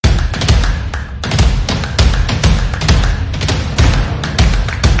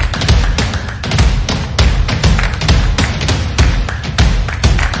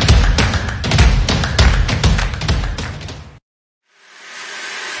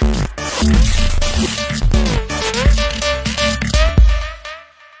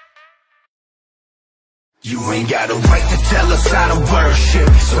ain't got a right to tell us how to worship.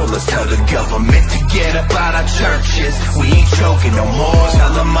 So let's tell the government to get up out our churches. We ain't choking no more.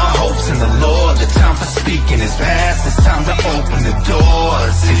 Tell them our hopes in the Lord. The time for speaking is past. It's time to open the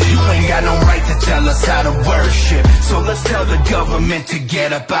doors. You ain't got no right to tell us how to worship. So let's tell the government to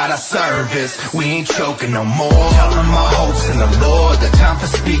get up out our service. We ain't choking no more. Tell them our hopes in the Lord. The time for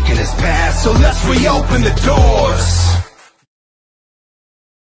speaking is past. So let's reopen the doors.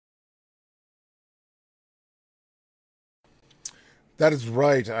 That is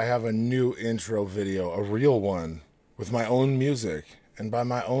right. I have a new intro video, a real one, with my own music. And by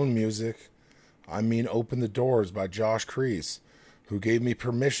my own music, I mean Open the Doors by Josh Crease, who gave me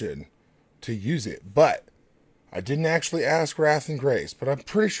permission to use it. But I didn't actually ask Wrath and Grace, but I'm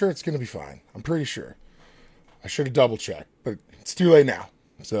pretty sure it's going to be fine. I'm pretty sure. I should have double checked, but it's too late now.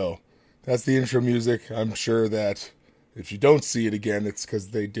 So that's the intro music. I'm sure that if you don't see it again, it's because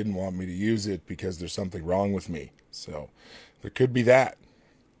they didn't want me to use it because there's something wrong with me. So there could be that.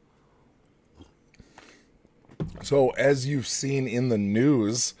 So as you've seen in the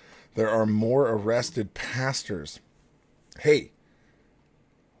news, there are more arrested pastors. Hey,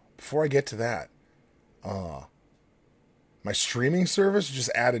 before I get to that, my streaming service just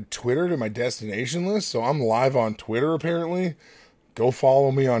added Twitter to my destination list, so I'm live on Twitter apparently. Go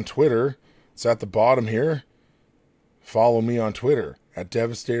follow me on Twitter. It's at the bottom here. Follow me on Twitter at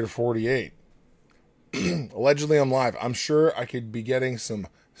Devastator48. Allegedly I'm live. I'm sure I could be getting some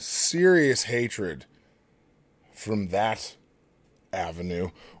serious hatred from that avenue,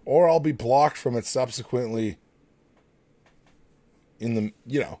 or I'll be blocked from it subsequently in the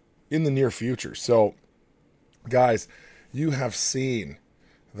near future. So guys, you have seen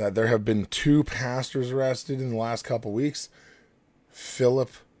that there have been 2 pastors arrested in the last couple weeks.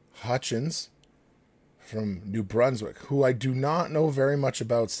 Philip Hutchins from New Brunswick, who I do not know very much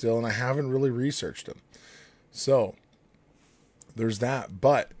about still, and I haven't really researched him. So there's that.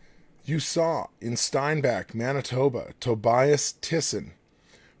 But you saw in Steinbach, Manitoba, Tobias Tisson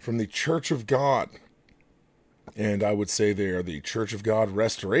from the Church of God, and I would say they are the Church of God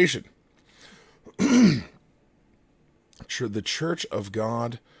Restoration. The Church of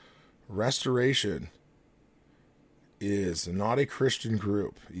God Restoration is not a Christian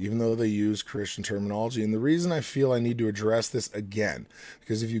group, even though they use Christian terminology. And the reason I feel I need to address this again,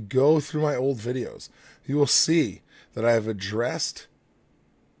 because if you go through my old videos, you will see that I have addressed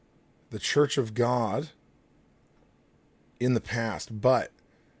the Church of God in the past, but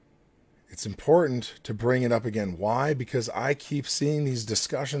it's important to bring it up again. Why? Because I keep seeing these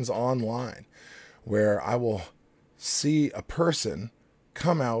discussions online where I will see a person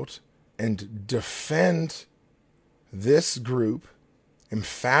come out and defend this group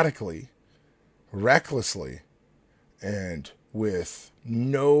emphatically, recklessly, and with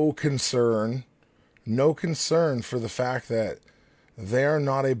no concern for the fact that they are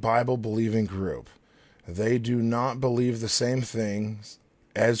not a Bible-believing group. They do not believe the same things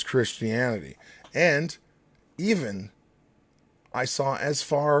as Christianity. And even I saw as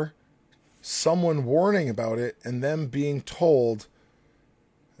far someone warning about it and them being told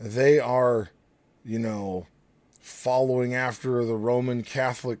they are, following after the Roman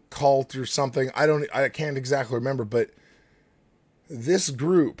Catholic cult or something. I can't exactly remember, but this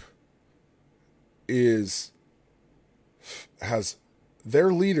group has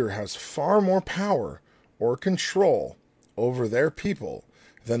their leader has far more power or control over their people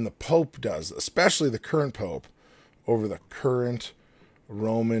than the Pope does, especially the current Pope, over the current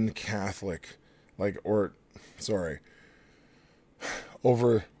Roman Catholic, over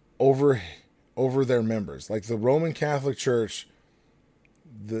their members. Like the Roman Catholic Church,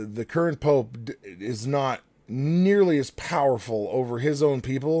 the current Pope is not nearly as powerful over his own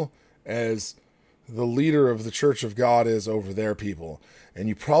people as the leader of the Church of God is over their people. And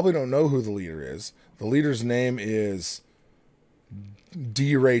you probably don't know who the leader is. The leader's name is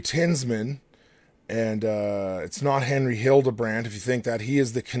D. Ray Tinsman, and it's not Henry Hildebrandt, if you think that. He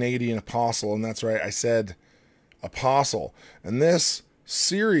is the Canadian apostle, and that's right, I said apostle. And this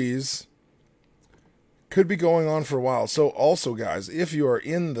series could be going on for a while. So also, guys, if you are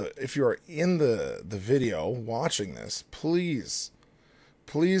in the video watching this, please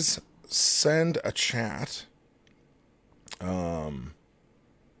send a chat.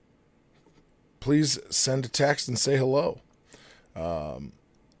 Please send a text and say hello.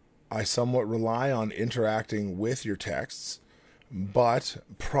 I somewhat rely on interacting with your texts, but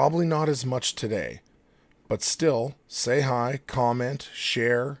probably not as much today. But still, say hi, comment,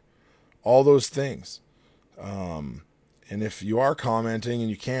 share, all those things. And if you are commenting and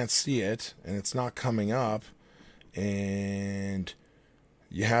you can't see it and it's not coming up and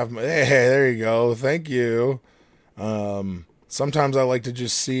You have my, hey, there you go. Thank you. Sometimes I like to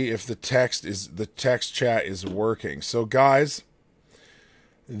just see if the text chat is working. So guys,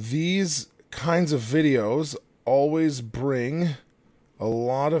 these kinds of videos always bring a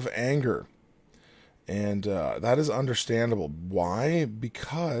lot of anger. And that is understandable. Why?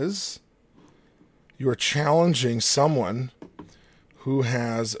 Because you are challenging someone who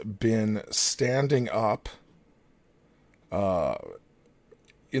has been standing up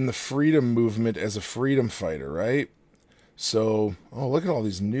in the freedom movement as a freedom fighter, right? So, oh, look at all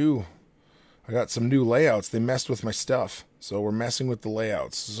these I got some new layouts. They messed with my stuff. So we're messing with the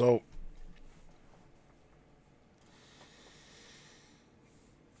layouts. So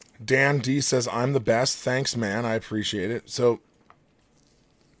Dan D says, I'm the best. Thanks, man. I appreciate it. So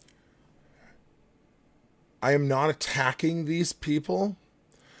I am not attacking these people,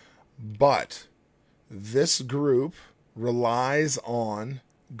 but this group relies on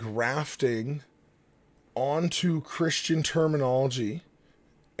grafting onto Christian terminology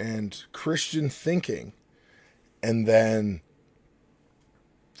and Christian thinking, and then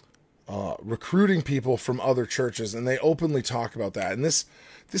recruiting people from other churches, and they openly talk about that. And this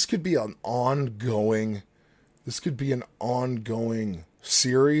could be an ongoing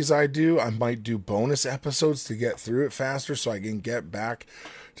series I might do bonus episodes to get through it faster so I can get back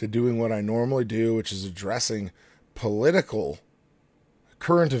to doing what I normally do, which is addressing political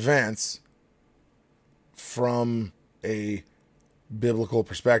current events from a biblical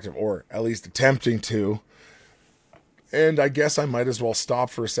perspective, or at least attempting to. And I guess I might as well stop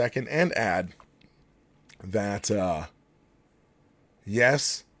for a second and add that,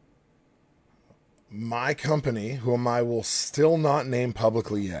 yes, my company, whom I will still not name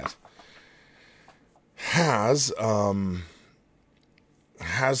publicly yet, has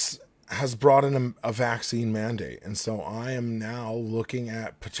brought in a vaccine mandate. And so I am now looking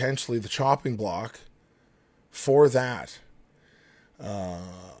at potentially the chopping block for that.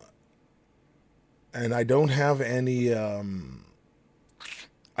 And I don't have any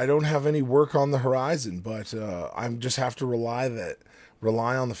work on the horizon, but I just have to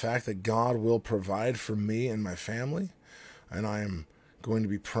rely on the fact that God will provide for me and my family. And I am going to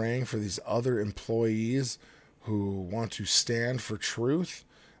be praying for these other employees who want to stand for truth.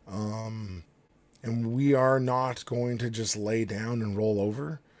 And we are not going to just lay down and roll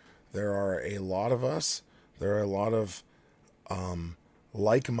over. There are a lot of us. There are a lot of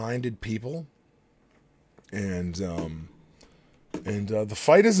like-minded people. And the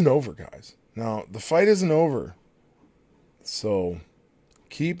fight isn't over, guys. Now, the fight isn't over. So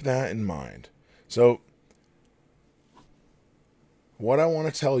keep that in mind. So what I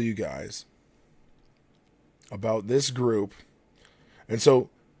want to tell you guys about this group, and so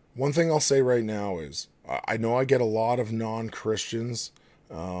one thing I'll say right now is I know I get a lot of non-Christians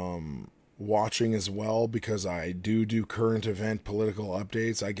watching as well, because I do current event political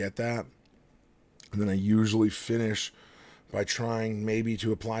updates. I get that. And then I usually finish by trying maybe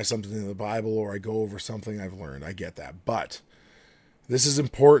to apply something in the Bible, or I go over something I've learned. I get that. But this is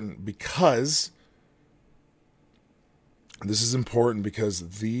important because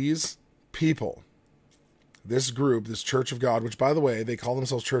these people, this group, this Church of God, which, by the way, they call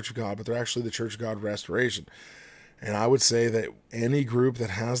themselves Church of God, but they're actually the Church of God Restoration. And I would say that any group that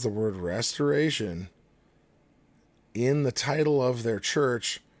has the word restoration in the title of their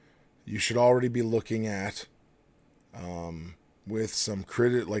church, you should already be looking at with some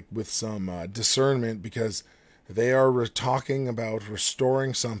discernment, because they are talking about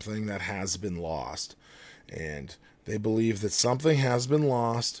restoring something that has been lost, and they believe that something has been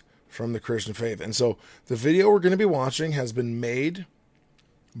lost from the Christian faith. And so the video we're going to be watching has been made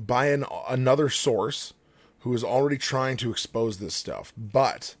by another source who is already trying to expose this stuff.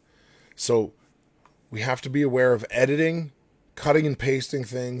 But so we have to be aware of editing, cutting and pasting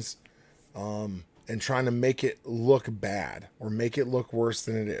things, and trying to make it look bad or make it look worse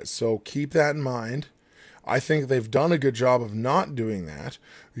than it is. So keep that in mind. I think they've done a good job of not doing that.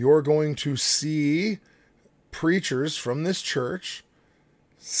 You're going to see preachers from this church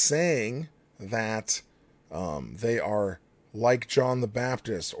saying that they are like John the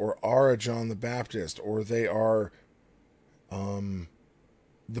Baptist, or are a John the Baptist, or they are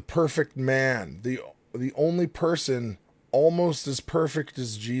the perfect man, the only person almost as perfect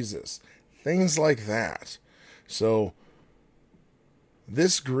as Jesus. Things like that. So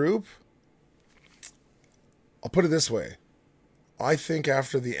this group, I'll put it this way. I think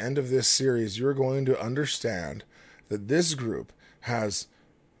after the end of this series, you're going to understand that this group has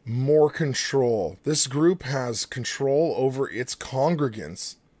more control. This group has control over its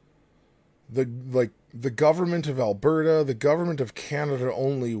congregants the government of Alberta, the government of Canada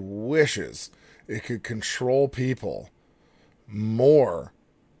only wishes it could control people more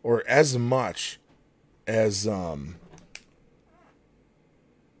or as much as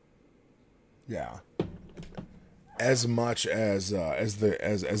as much as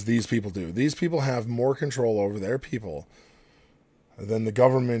these people do. These people have more control over their people than the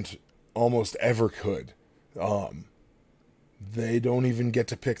government almost ever could. They don't even get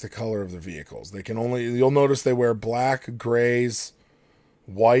to pick the color of their vehicles. They can only, you'll notice they wear black, grays,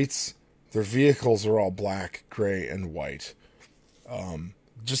 whites. Their vehicles are all black, gray, and white.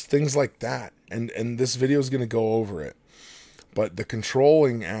 Just things like that. And this video is going to go over it. But the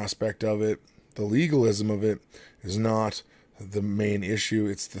controlling aspect of it, the legalism of it, is not the main issue.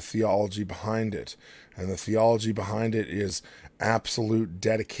 It's the theology behind it. And the theology behind it is absolute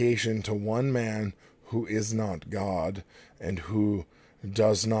dedication to one man who is not God and who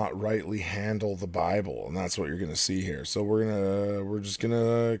does not rightly handle the Bible. And that's what you're going to see here. So we're just going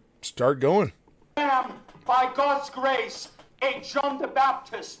to start going. I am, by God's grace, a John the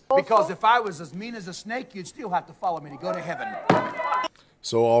Baptist. Because if I was as mean as a snake, you'd still have to follow me to go to heaven.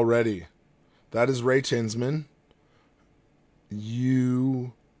 So already, that is Ray Tinsman.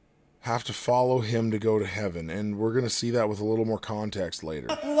 You have to follow him to go to heaven. And we're going to see that with a little more context later.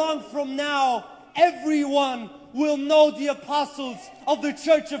 Not long from now, everyone will know the apostles of the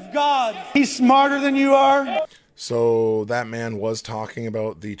Church of God. He's smarter than you are. So that man was talking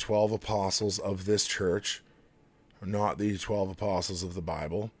about the 12 apostles of this church, not the 12 apostles of the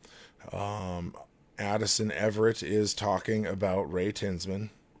Bible. Addison Everett is talking about Ray Tinsman.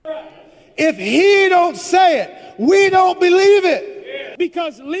 If he don't say it, we don't believe it.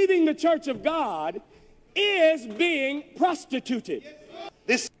 Because leaving the Church of God is being prostituted.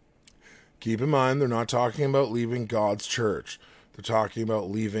 Keep in mind, they're not talking about leaving God's church. They're talking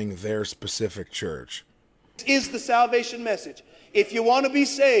about leaving their specific church. This is the salvation message. If you want to be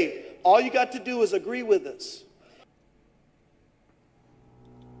saved, all you got to do is agree with us.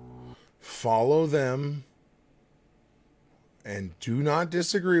 Follow them and do not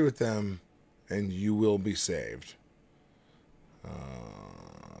disagree with them, and you will be saved.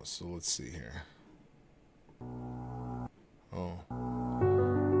 So let's see here. Oh.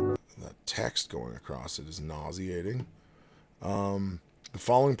 The text going across it is nauseating. The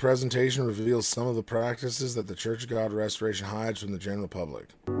following presentation reveals some of the practices that the Church of God Restoration hides from the general public.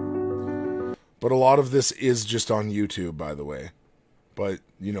 But a lot of this is just on YouTube, by the way. But,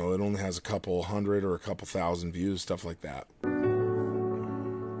 you know, it only has a couple hundred or a couple thousand views, stuff like that.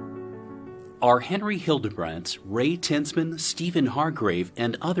 Are Henry Hildebrandt, Ray Tinsman, Stephen Hargrave,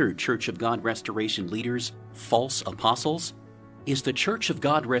 and other Church of God Restoration leaders false apostles? Is the Church of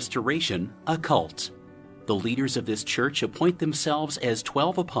God Restoration a cult? The leaders of this church appoint themselves as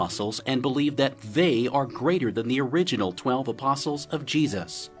 12 apostles and believe that they are greater than the original 12 apostles of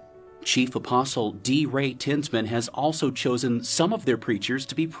Jesus. Chief Apostle D. Ray Tinsman has also chosen some of their preachers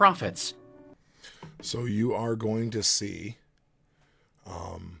to be prophets. So you are going to see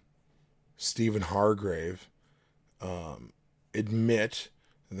Stephen Hargrave admit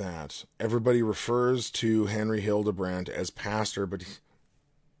that everybody refers to Henry Hildebrandt as pastor, but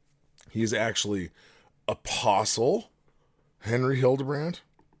he's actually Apostle Henry Hildebrandt.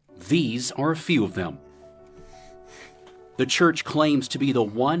 These are a few of them. The church claims to be the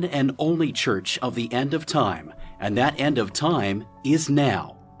one and only church of the end of time, and that end of time is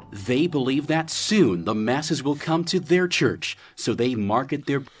now. They believe that soon the masses will come to their church, so they market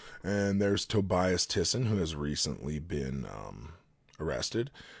their... And there's Tobias Tisson, who has recently been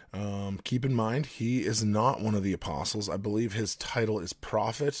arrested. Keep in mind, he is not one of the apostles. I believe his title is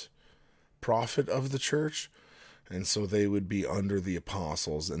prophet of the church. And so they would be under the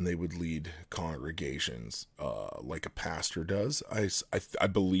apostles, and they would lead congregations like a pastor does, I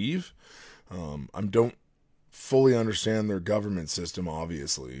believe. I don't fully understand their government system,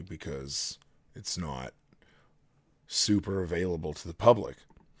 obviously, because it's not super available to the public.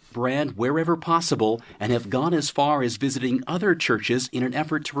 Brand wherever possible and have gone as far as visiting other churches in an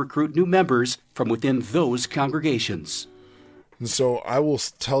effort to recruit new members from within those congregations. And so I will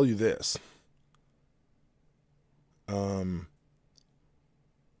tell you this. I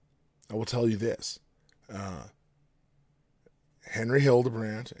will tell you this. Henry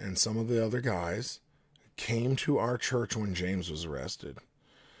Hildebrandt and some of the other guys came to our church when James was arrested.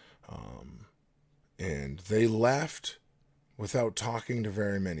 And they left without talking to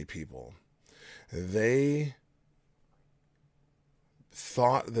very many people. They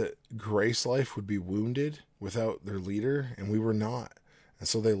thought that Grace Life would be wounded without their leader, and we were not. And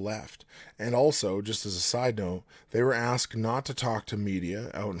so they left. And also, just as a side note, they were asked not to talk to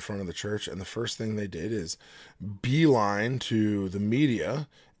media out in front of the church. And the first thing they did is beeline to the media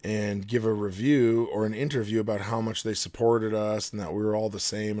and give a review or an interview about how much they supported us and that we were all the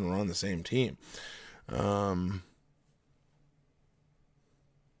same and we're on the same team.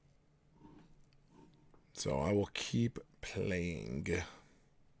 So I will keep playing.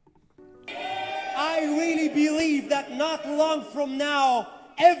 I really believe that not long from now,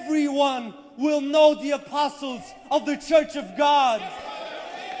 everyone will know the apostles of the Church of God.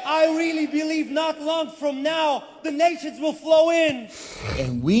 I really believe not long from now, the nations will flow in.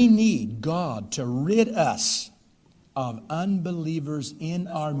 And we need God to rid us of unbelievers in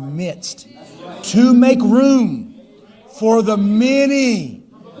our midst to make room for the many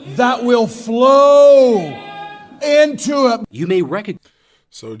that will flow into it. You may recognize.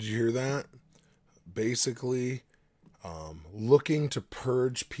 So did you hear that? Basically, looking to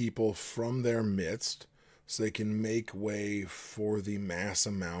purge people from their midst so they can make way for the mass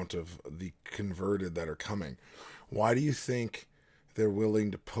amount of the converted that are coming. Why do you think they're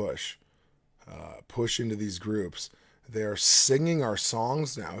willing to push into these groups? They're singing our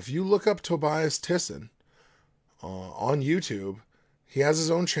songs now. If you look up Tobias Thyssen on YouTube, he has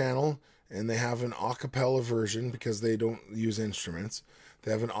his own channel, and they have an a cappella version because they don't use instruments.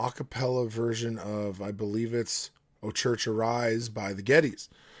 They have an a cappella version of, I believe it's O Church Arise by the Gettys.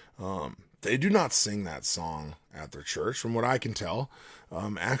 They do not sing that song at their church, from what I can tell.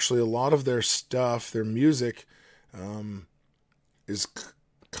 Actually, a lot of their stuff, their music, is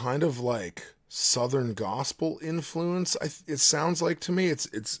kind of like Southern gospel influence. It sounds like to me.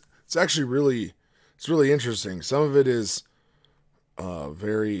 It's actually really interesting. Some of it is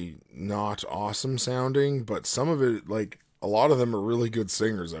very not awesome sounding, but some of it, like a lot of them, are really good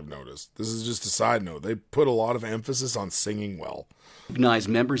singers. I've noticed. This is just a side note. They put a lot of emphasis on singing well. Recognize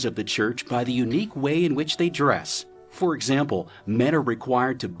members of the church by the unique way in which they dress. For example, men are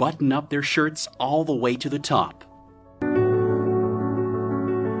required to button up their shirts all the way to the top.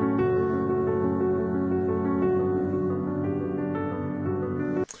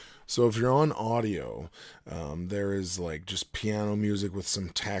 So if you're on audio, there is like just piano music with some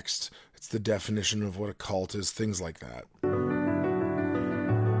text. It's the definition of what a cult is, things like that.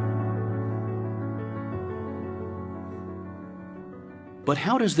 But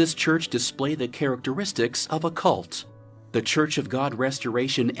how does this church display the characteristics of a cult? The Church of God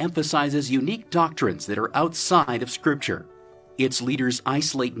Restoration emphasizes unique doctrines that are outside of Scripture. Its leaders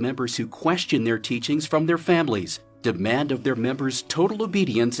isolate members who question their teachings from their families, demand of their members total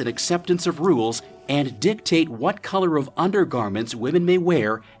obedience and acceptance of rules, and dictate what color of undergarments women may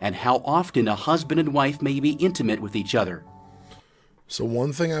wear and how often a husband and wife may be intimate with each other. So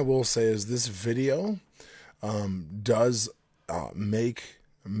one thing I will say is this video does make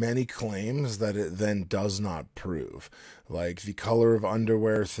many claims that it then does not prove. Like the color of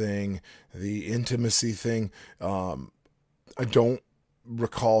underwear thing, the intimacy thing. I don't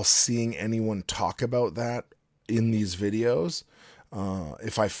recall seeing anyone talk about that in these videos.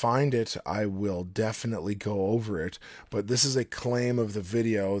 If I find it, I will definitely go over it. But this is a claim of the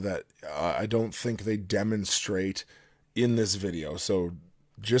video that I don't think they demonstrate in this video. So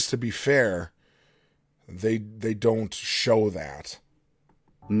just to be fair, they don't show that.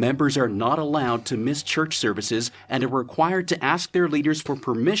 Members are not allowed to miss church services and are required to ask their leaders for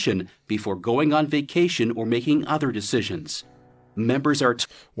permission before going on vacation or making other decisions. Members are...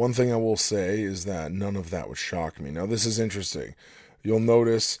 One thing I will say is that none of that would shock me. Now, this is interesting. You'll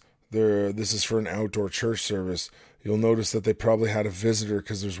notice this is for an outdoor church service. You'll notice that they probably had a visitor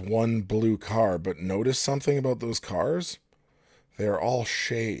because there's one blue car. But notice something about those cars? They are all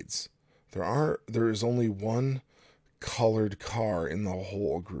shades. There is only one colored car in the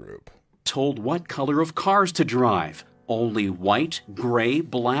whole group. Told what color of cars to drive. Only white, gray,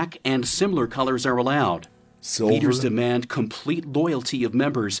 black, and similar colors are allowed. Silver. Leaders demand complete loyalty of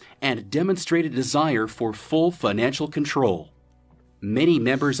members and demonstrate a desire for full financial control. Many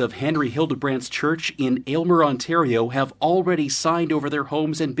members of Henry Hildebrandt's church in Aylmer, Ontario have already signed over their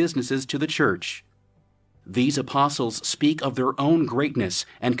homes and businesses to the church. These apostles speak of their own greatness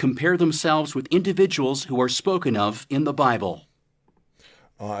and compare themselves with individuals who are spoken of in the Bible.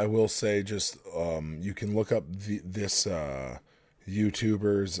 I will say just you can look up this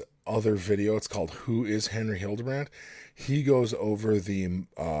YouTuber's other video. It's called Who is Henry Hildebrandt? He goes over the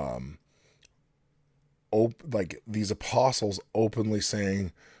these apostles openly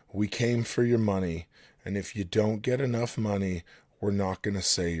saying, we came for your money, and if you don't get enough money, we're not going to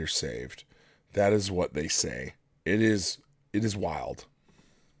say you're saved. That is what they say. It is wild.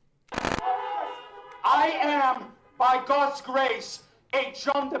 I am, by God's grace, a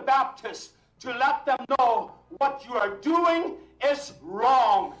John the Baptist to let them know what you are doing is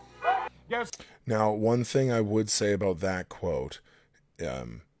wrong. Now, one thing I would say about that quote,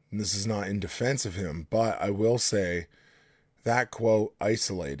 this is not in defense of him, but I will say that quote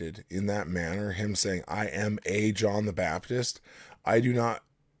isolated in that manner, him saying, I am a John the Baptist, I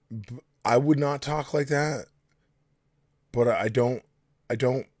would not talk like that, but I don't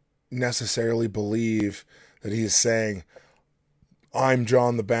necessarily believe that he is saying, I'm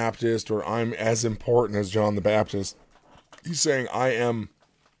John the Baptist, or I'm as important as John the Baptist. He's saying, I am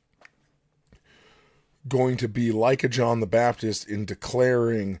going to be like a John the Baptist in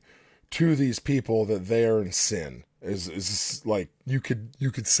declaring to these people that they are in sin. Is like, you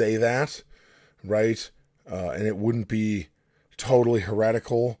could say that, right? And it wouldn't be totally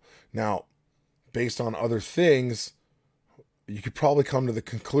heretical. Now, based on other things, you could probably come to the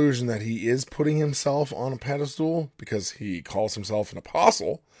conclusion that he is putting himself on a pedestal because he calls himself an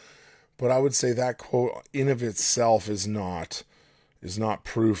apostle. But I would say that quote in of itself is not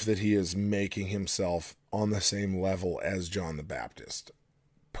proof that he is making himself on the same level as John the Baptist,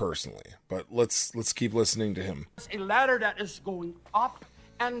 personally. But let's keep listening to him. It's a ladder that is going up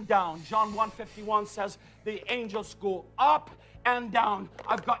and down. John 1:51 says the angels go up and down.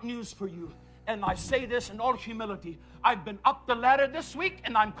 I've got news for you, and I say this in all humility. I've been up the ladder this week,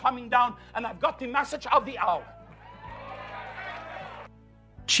 and I'm coming down, and I've got the message of the hour.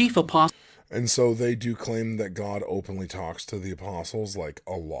 Chief Apostle. And so they do claim that God openly talks to the apostles, like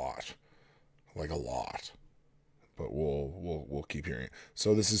a lot. But we'll keep hearing it.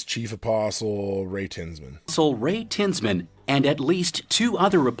 So this is Chief Apostle Ray Tinsman. Apostle Ray Tinsman and at least 2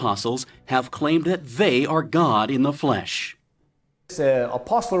 other apostles have claimed that they are God in the flesh.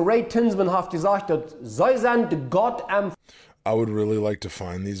 Apostel Ray Tinsman hat gesagt, dass sie sind Gott am. I would really like to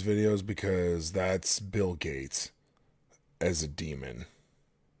find these videos because that's Bill Gates as a demon.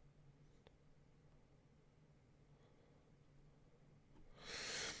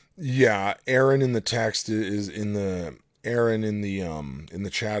 Yeah, Aaron in the text is in the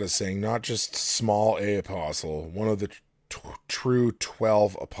chat is saying not just small a apostle, one of the true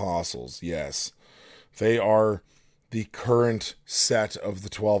 12 apostles. Yes, they are the current set of the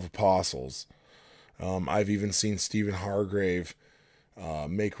 12 apostles. I've even seen Stephen Hargrave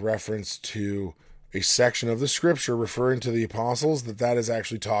make reference to a section of the scripture referring to the apostles, that is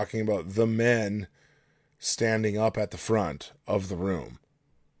actually talking about the men standing up at the front of the room.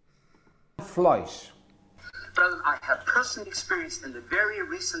 Fleisch. Brother, I have personally experienced in the very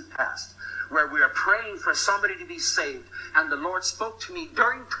recent past where we are praying for somebody to be saved, and the Lord spoke to me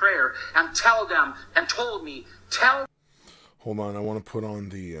during prayer and told me, Hold on, I want to put on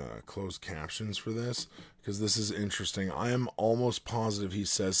the closed captions for this, because this is interesting. I am almost positive he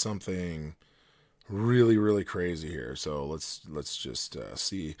says something really, really crazy here. So let's just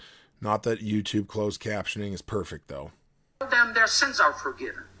see. Not that YouTube closed captioning is perfect, though. Tell them their sins are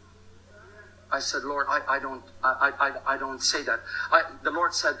forgiven. I said, Lord, I don't say that. The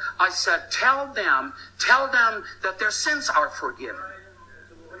Lord said, tell them that their sins are forgiven.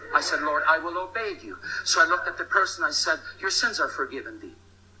 I said, Lord, I will obey you. So I looked at the person, I said, your sins are forgiven thee.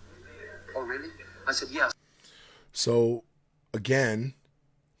 Oh, really? I said, yes. So, again,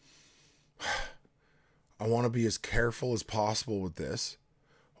 I want to be as careful as possible with this.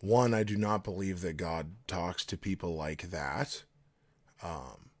 One, I do not believe that God talks to people like that.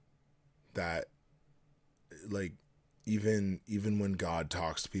 That, like, even when God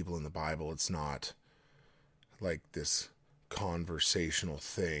talks to people in the Bible, it's not like this conversational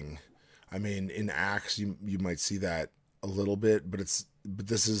thing. I mean, in Acts you might see that a little bit, but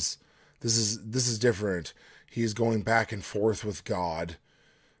this is different. He's going back and forth with God,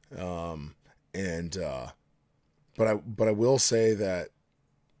 but I will say that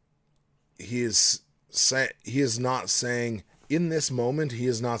he is not saying in this moment, he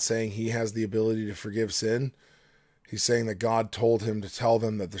is not saying he has the ability to forgive sin. He's saying that God told him to tell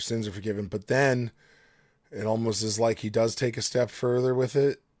them that their sins are forgiven, but then it almost is like he does take a step further with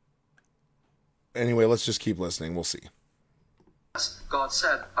it. Anyway, let's just keep listening. We'll see. God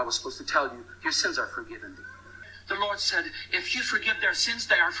said, I was supposed to tell you, your sins are forgiven thee. The Lord said, if you forgive their sins,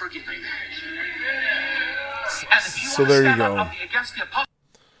 they are forgiven. And if you so there you go. Against the apostle.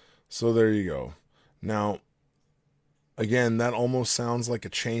 So there you go. Now, again, that almost sounds like a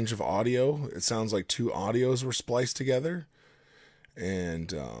change of audio. It sounds like 2 audios were spliced together.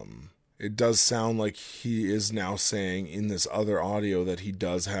 And it does sound like he is now saying in this other audio that he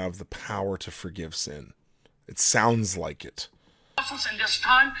does have the power to forgive sin. It sounds like it. In this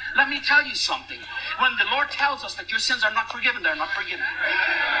time, let me tell you something. When the Lord tells us that your sins are not forgiven, they're not forgiven.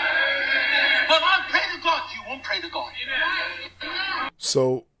 But I pray to God, you won't pray to God.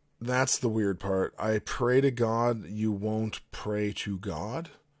 So that's the weird part. I pray to God, you won't pray to God?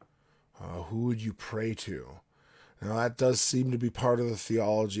 Who would you pray to? Now that does seem to be part of the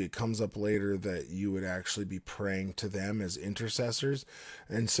theology. It comes up later that you would actually be praying to them as intercessors.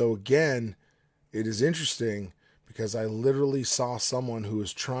 And so again, it is interesting because I literally saw someone who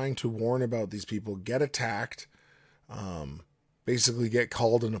was trying to warn about these people get attacked, basically get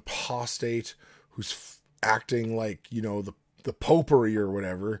called an apostate who's acting like, the popery or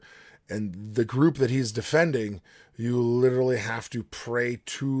whatever. And the group that he's defending, you literally have to pray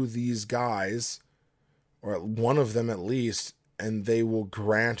to these guys, or one of them at least, and they will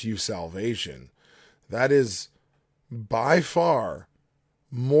grant you salvation. That is by far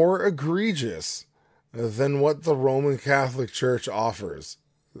more egregious than what the Roman Catholic Church offers.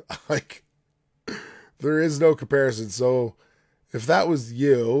 Like, there is no comparison. So if that was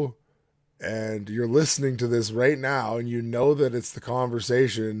you and you're listening to this right now and you know that it's the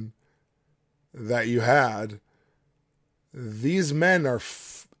conversation that you had, these men are...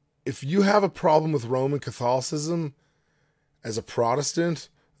 If you have a problem with Roman Catholicism as a Protestant,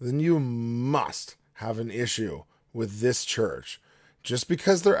 then you must have an issue with this church. Just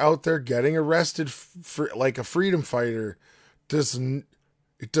because they're out there getting arrested for like a freedom fighter,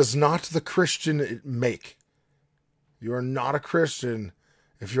 it does not the Christian make. You are not a Christian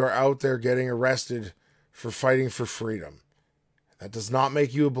if you are out there getting arrested for fighting for freedom. That does not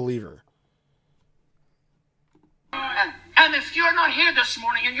make you a believer. And if you're not here this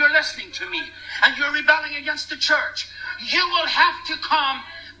morning and you're listening to me and you're rebelling against the church, you will have to come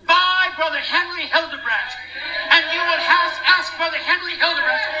by Brother Henry Hildebrandt, and you will have to ask Brother Henry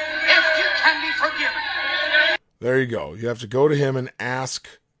Hildebrandt if you can be forgiven. There you go. You have to go to him and ask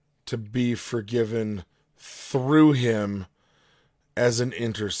to be forgiven through him as an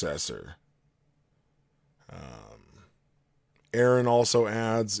intercessor. Aaron also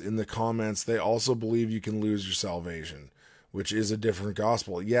adds in the comments, they also believe you can lose your salvation, which is a different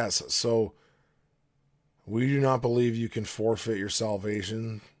gospel. Yes, so we do not believe you can forfeit your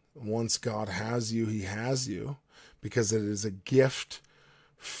salvation. Once God has you, he has you, because it is a gift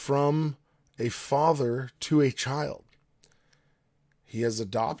from a father to a child. He has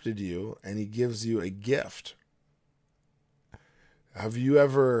adopted you, and he gives you a gift. Have you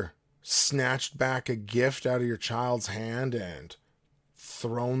ever snatched back a gift out of your child's hand and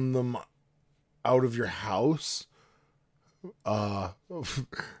thrown them out of your house?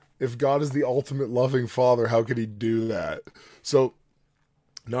 If God is the ultimate loving father, how could he do that? So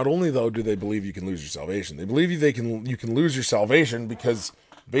not only though do they believe you can lose your salvation, they believe you can lose your salvation because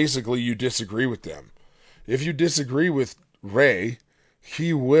basically you disagree with them. If you disagree with Ray,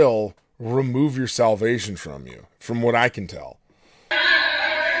 he will remove your salvation from you, from what I can tell.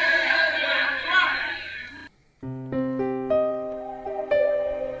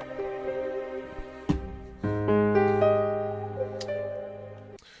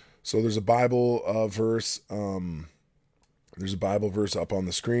 So there's a Bible verse. There's a Bible verse up on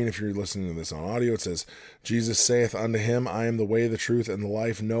the screen. If you're listening to this on audio, it says, Jesus saith unto him, I am the way, the truth, and the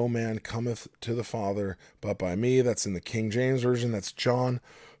life. No man cometh to the Father but by me. That's in the King James Version. That's John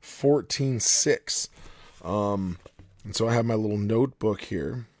 14:6. And so I have my little notebook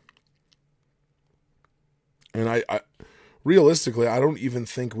here. And I realistically, I don't even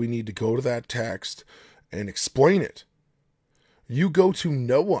think we need to go to that text and explain it. You go to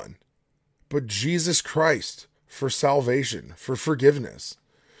no one but Jesus Christ for salvation, for forgiveness.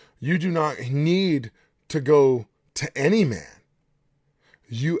 You do not need to go to any man.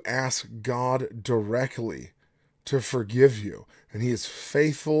 You ask God directly to forgive you, and he is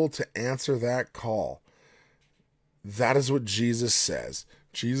faithful to answer that call. That is what Jesus says.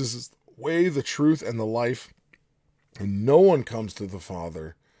 Jesus is the way, the truth, and the life, and no one comes to the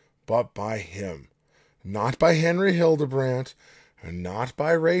Father but by him. Not by Henry Hildebrandt, and not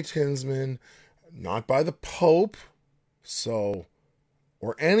by Ray Tinsman, not by the Pope,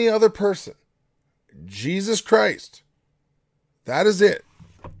 or any other person. Jesus Christ. That is it.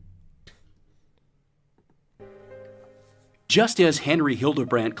 Just as Henry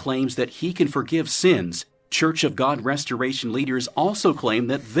Hildebrandt claims that he can forgive sins, Church of God Restoration leaders also claim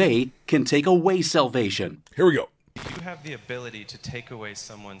that they can take away salvation. Here we go. You have the ability to take away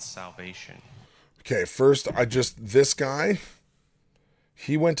someone's salvation. Okay, first, this guy,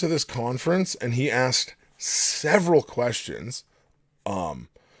 he went to this conference and he asked several questions. I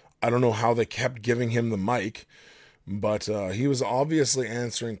don't know how they kept giving him the mic, but he was obviously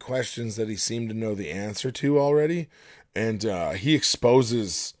answering questions that he seemed to know the answer to already. And he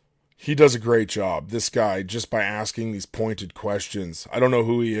exposes he does a great job, this guy, just by asking these pointed questions. I don't know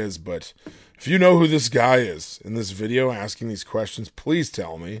who he is, but if you know who this guy is in this video asking these questions, please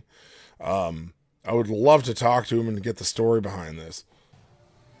tell me. I would love to talk to him and get the story behind this.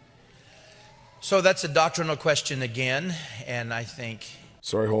 So that's a doctrinal question again, and I think...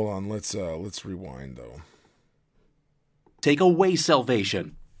 Sorry, hold on. Let's rewind, though. Take away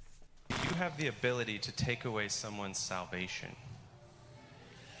salvation. You have the ability to take away someone's salvation.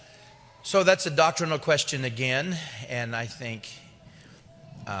 So that's a doctrinal question again, and I think...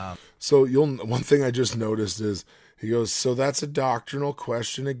 So one thing I just noticed is, he goes, so that's a doctrinal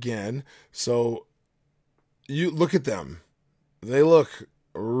question again. So you look at them. They look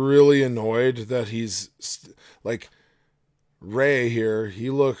really annoyed that he's like Ray here.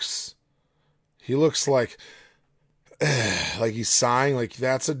 He looks like he's sighing, like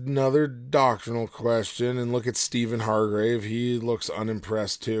that's another doctrinal question. And look at Stephen Hargrave. He looks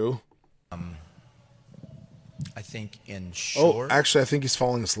unimpressed too. I think in short... Oh, actually, I think he's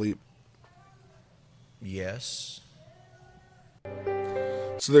falling asleep. Yes.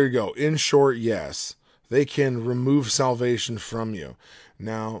 So there you go. In short, yes. They can remove salvation from you.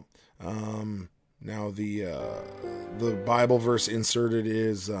 Now the Bible verse inserted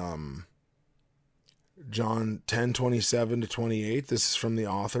is John 10:27-28. This is from the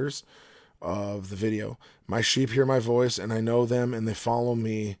authors of the video. My sheep hear my voice, and I know them, and they follow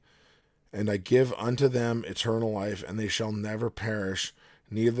me, and I give unto them eternal life, and they shall never perish,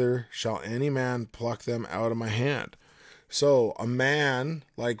 neither shall any man pluck them out of my hand. So a man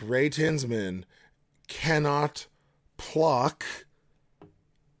like Ray Tinsman cannot pluck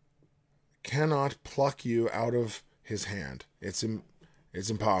you out of his hand. It's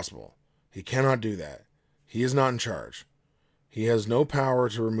impossible. He cannot do that. He is not in charge. He has no power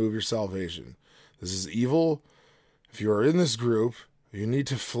to remove your salvation. This is evil. If you are in this group, you need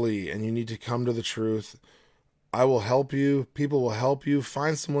to flee and you need to come to the truth. I will help you. People will help you.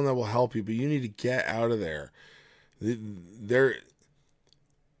 Find someone that will help you, but you need to get out of there. It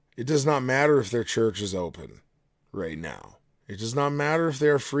does not matter if their church is open right now. It does not matter if they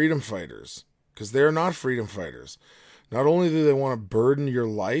are freedom fighters, because they are not freedom fighters. Not only do they want to burden your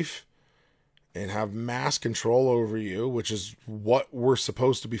life and have mass control over you, which is what we're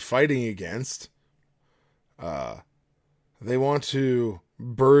supposed to be fighting against, they want to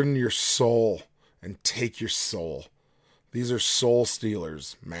burden your soul and take your soul. These are soul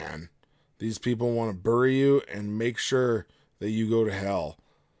stealers, man. These people want to bury you and make sure that you go to hell.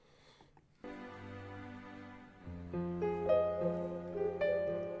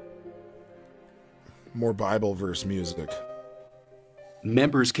 More Bible verse music.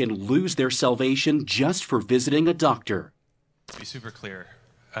 Members can lose their salvation just for visiting a doctor. To be super clear,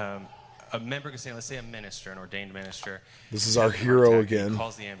 a member can say, let's say a minister, an ordained minister. This is our hero again. He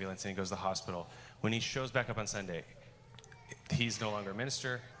calls the ambulance and he goes to the hospital. When he shows back up on Sunday, he's no longer a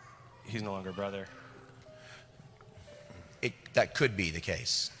minister. He's no longer a brother. That could be the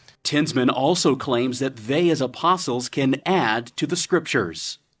case. Tinsman also claims that they as apostles can add to the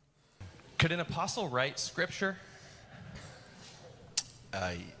scriptures. Could an apostle write scripture?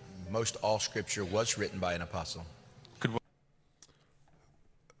 Most all scripture was written by an apostle.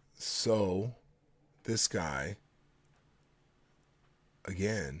 So, this guy,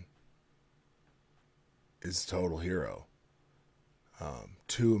 again, is a total hero.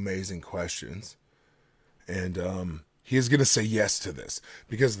 Two amazing questions. And he is going to say yes to this,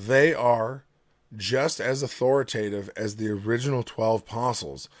 because they are just as authoritative as the original 12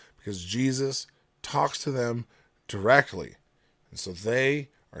 apostles, because Jesus talks to them directly. And so they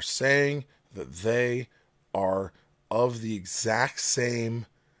are saying that they are of the exact same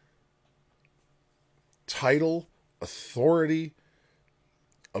title, authority,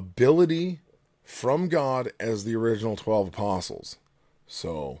 ability from God as the original 12 apostles.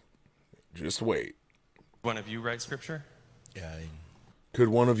 So, just wait. One of you write scripture? Yeah. Could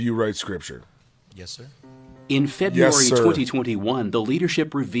one of you write scripture? Yes, sir. In February 2021, the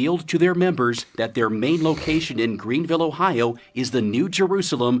leadership revealed to their members that their main location in Greenville, Ohio, is the New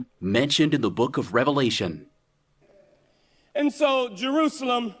Jerusalem mentioned in the book of Revelation. And so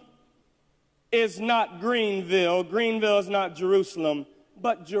Jerusalem is not Greenville. Greenville is not Jerusalem.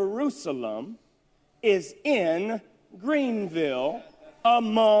 But Jerusalem is in Greenville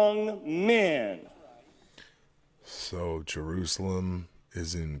among men. So Jerusalem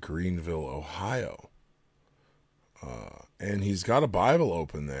is in Greenville, Ohio. And he's got a Bible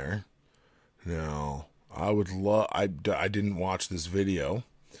open there. Now, I would love... I didn't watch this video.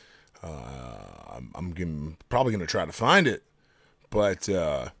 I'm probably going to try to find it. But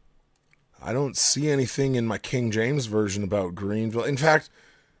I don't see anything in my King James version about Greenville. In fact,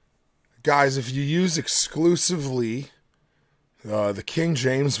 Guys, if you use exclusively the King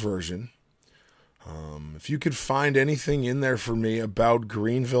James Version, if you could find anything in there for me about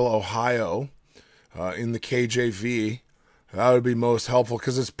Greenville, Ohio, in the KJV, that would be most helpful,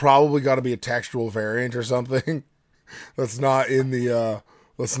 because it's probably got to be a textual variant or something that's not in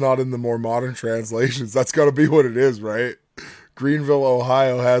the more modern translations. That's got to be what it is, right? Greenville,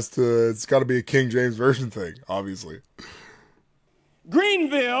 Ohio it's got to be a King James Version thing, obviously.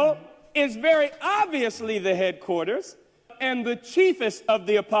 Greenville is very obviously the headquarters, and the chiefest of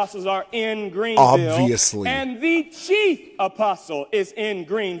the apostles are in Greenville. Obviously. And the chief apostle is in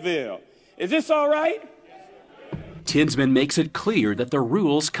Greenville. Is this all right? Tinsman makes it clear that the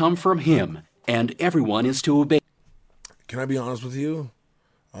rules come from him, and everyone is to obey. Can I be honest with you?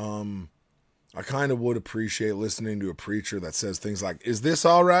 I kind of would appreciate listening to a preacher that says things like, "Is this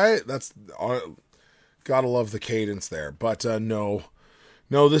all right?" That's gotta love the cadence there. But no,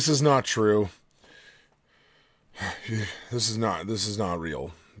 this is not true. This is not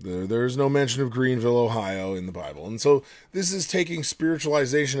real. There's no mention of Greenville, Ohio in the Bible. And so this is taking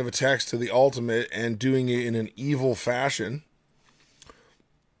spiritualization of a text to the ultimate and doing it in an evil fashion.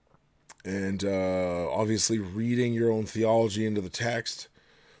 And obviously reading your own theology into the text.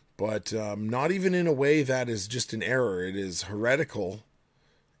 But not even in a way that is just an error. It is heretical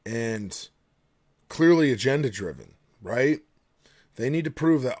and clearly agenda-driven, right? They need to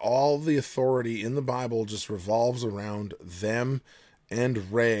prove that all the authority in the Bible just revolves around them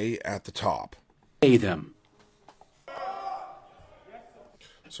and Ray at the top. Obey them.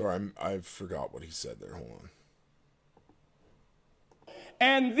 Sorry, I forgot what he said there. Hold on.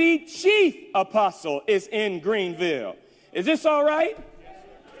 And the chief apostle is in Greenville. Is this all right?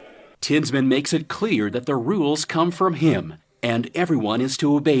 Tinsman makes it clear that the rules come from him, and everyone is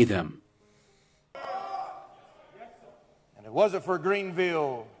to obey them. And if it wasn't for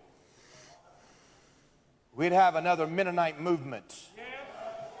Greenville, we'd have another Mennonite movement.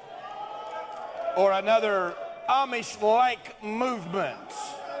 Or another Amish-like movement.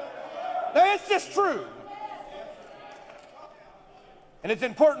 Now, it's just true. And it's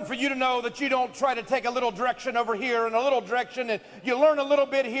important for you to know that you don't try to take a little direction over here and a little direction, and you learn a little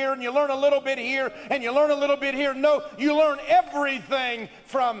bit here and you learn a little bit here and you learn a little bit here. No, you learn everything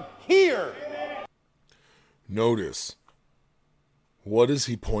from here. Notice, what is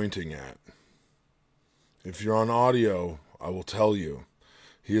he pointing at? If you're on audio, I will tell you.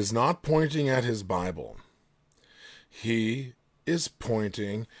 He is not pointing at his Bible. He is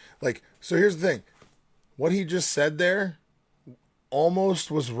pointing, so here's the thing. What he just said there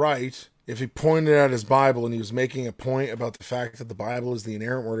almost was right if he pointed at his Bible and he was making a point about the fact that the Bible is the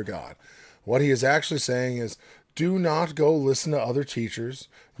inerrant word of God. What he is actually saying is, do not go listen to other teachers.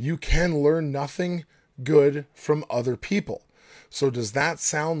 You can learn nothing good from other people. So does that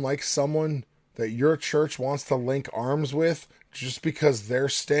sound like someone that your church wants to link arms with just because they're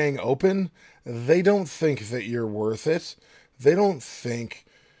staying open? They don't think that you're worth it. They don't think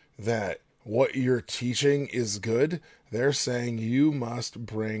that what you're teaching is good. They're saying you must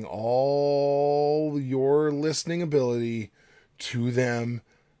bring all your listening ability to them.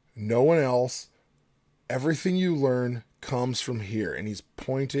 No one else. Everything you learn comes from here. And he's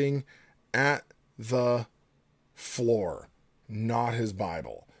pointing at the floor, not his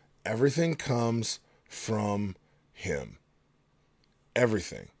Bible. Everything comes from him.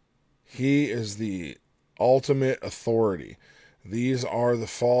 Everything. He is the ultimate authority. These are the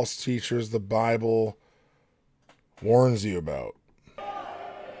false teachers the Bible warns you about.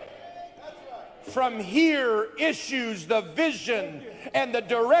 From here issues the vision and the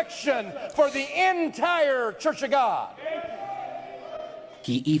direction for the entire Church of God.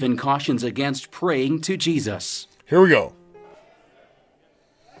 He even cautions against praying to Jesus. Here we go.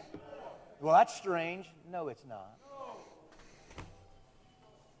 Well, that's strange. No, it's not.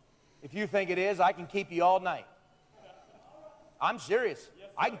 If you think it is, I can keep you all night. I'm serious.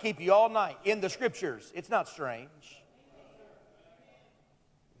 I can keep you all night in the scriptures. It's not strange.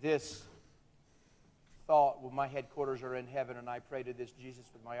 This thought, well, my headquarters are in heaven and I pray to this Jesus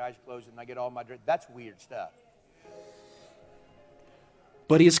with my eyes closed and I get all my dreams. That's weird stuff.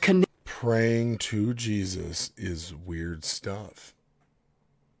 But his praying to Jesus is weird stuff.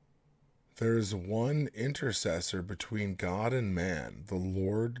 There is one intercessor between God and man, the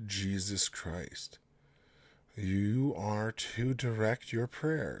Lord Jesus Christ. You are to direct your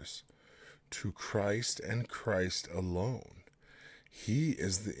prayers to Christ and Christ alone. He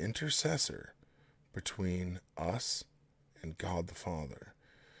is the intercessor between us and God the Father.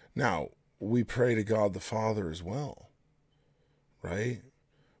 Now, we pray to God the Father as well, right?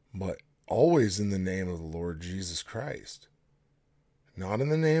 But always in the name of the Lord Jesus Christ. not in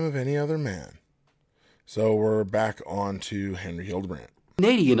the name of any other man. So we're back on to Henry Hildebrandt.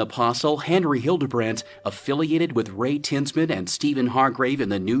 Canadian apostle Henry Hildebrandt, affiliated with Ray Tinsman and Stephen Hargrave in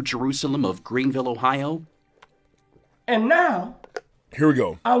the New Jerusalem of Greenville, Ohio. And now, here we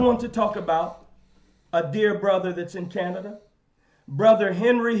go. I want to talk about a dear brother that's in Canada, Brother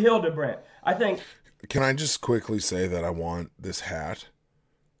Henry Hildebrandt. I think. Can I just quickly say that I want this hat?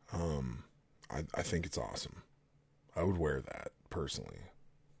 I think it's awesome. I would wear that personally.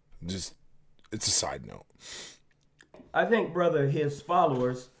 Just, it's a side note. I think, brother, his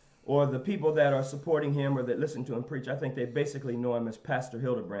followers or the people that are supporting him or that listen to him preach, I think they basically know him as Pastor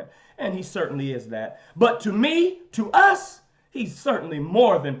Hildebrandt. And he certainly is that. But to me, to us, he's certainly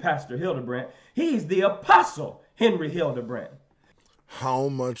more than Pastor Hildebrandt. He's the Apostle Henry Hildebrandt. How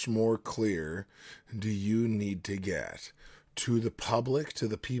much more clear do you need to get? To the public, to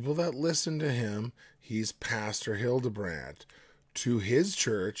the people that listen to him, he's Pastor Hildebrandt. To his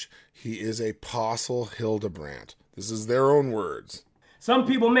church, he is Apostle Hildebrandt. This is their own words. Some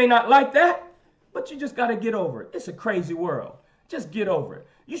people may not like that, but you just got to get over it. It's a crazy world. Just get over it.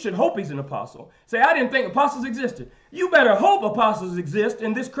 You should hope he's an apostle. Say, I didn't think apostles existed. You better hope apostles exist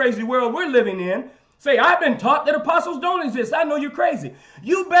in this crazy world we're living in. Say, I've been taught that apostles don't exist. I know you're crazy.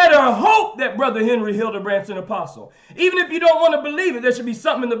 You better hope that Brother Henry Hildebrandt's an apostle. Even if you don't want to believe it, there should be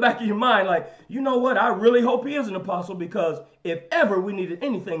something in the back of your mind like, you know what, I really hope he is an apostle, because if ever we needed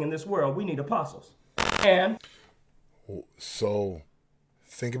anything in this world, we need apostles. And so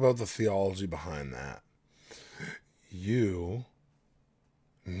think about the theology behind that. You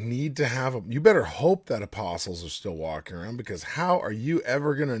need to have you better hope that apostles are still walking around, because how are you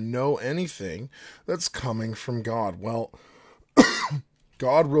ever going to know anything that's coming from God? Well,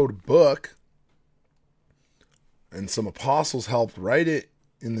 God wrote a book and some apostles helped write it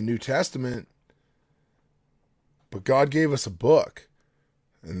in the New Testament, but God gave us a book,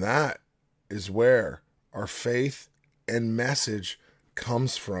 and that is where our faith and message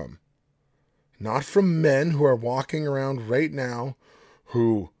comes from. Not from men who are walking around right now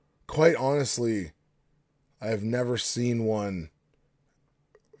who, quite honestly, I have never seen one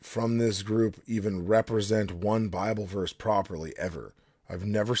from this group even represent one Bible verse properly, ever. I've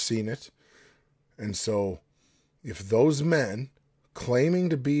never seen it. And so, if those men claiming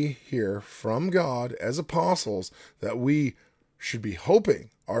to be here from God as apostles that we should be hoping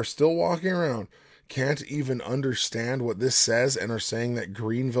are still walking around, can't even understand what this says and are saying that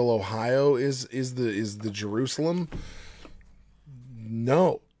Greenville, Ohio is the Jerusalem,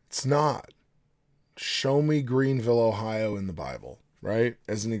 no, it's not. Show me Greenville, Ohio in the Bible, right?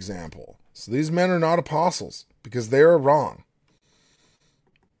 As an example. So these men are not apostles because they are wrong.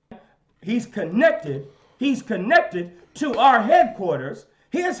 He's connected to our headquarters,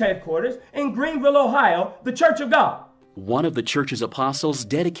 his headquarters in Greenville, Ohio, the Church of God. One of the church's apostles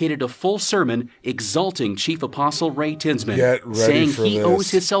dedicated a full sermon exalting Chief Apostle Ray Tinsman, saying he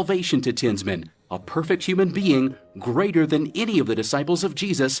owes his salvation to Tinsman, a perfect human being, greater than any of the disciples of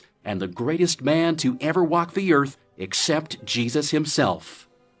Jesus, and the greatest man to ever walk the earth except Jesus himself.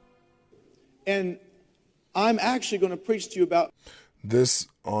 And I'm actually going to preach to you about this.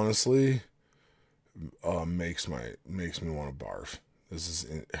 Honestly, makes me want to barf. This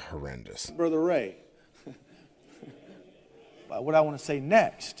is horrendous. Brother Ray. What I want to say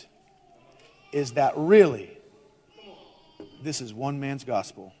next is that really, this is one man's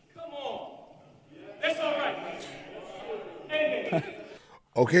gospel. Come on. That's all right.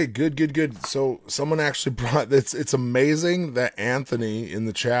 Okay, good. So someone actually brought this. It's amazing that Anthony in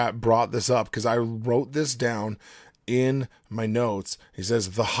the chat brought this up, because I wrote this down in my notes. He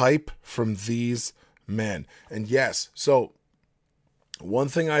says, the hype from these men. And yes, so one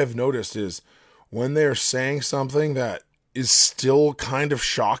thing I have noticed is when they're saying something that is still kind of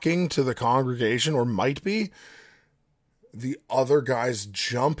shocking to the congregation, or might be, the other guys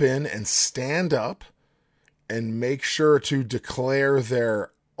jump in and stand up and make sure to declare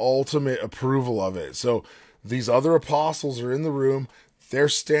their ultimate approval of it. So these other apostles are in the room, they're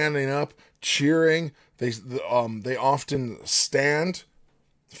standing up, cheering. They often stand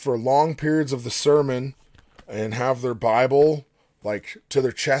for long periods of the sermon and have their Bible like to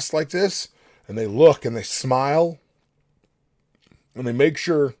their chest like this, and they look and they smile. And they make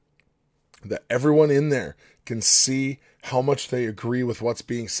sure that everyone in there can see how much they agree with what's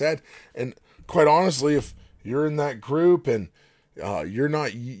being said. And quite honestly, if you're in that group and you're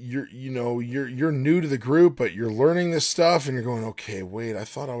new to the group, but you're learning this stuff and you're going, okay, wait, I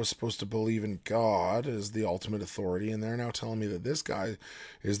thought I was supposed to believe in God as the ultimate authority, and they're now telling me that this guy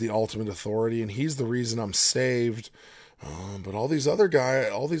is the ultimate authority and he's the reason I'm saved. But all these other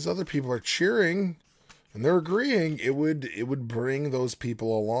people are cheering and they're agreeing, it would bring those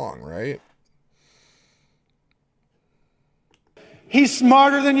people along, right? He's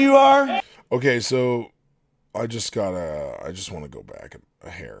smarter than you are. Okay, so I just want to go back a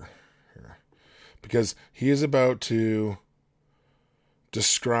hair here, because he is about to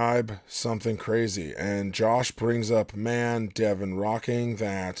describe something crazy, and Josh brings up, man, Devin, rocking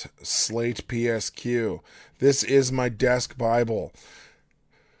that Slate PSQ. This is my desk Bible.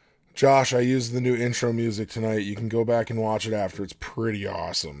 Josh, I used the new intro music tonight. You can go back and watch it after. It's pretty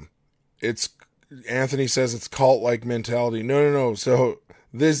awesome. Anthony says it's cult-like mentality. No. So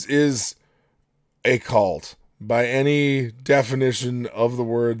this is a cult. By any definition of the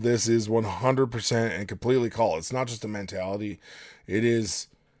word, this is 100% and completely cult. It's not just a mentality. It is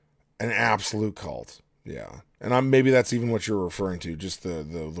an absolute cult. Yeah. And maybe that's even what you're referring to, just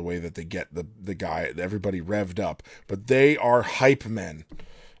the way that they get the guy, everybody revved up. But they are hype men.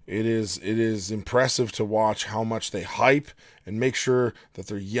 It is impressive to watch how much they hype and make sure that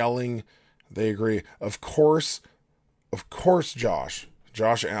they're yelling. They agree. Of course, Josh,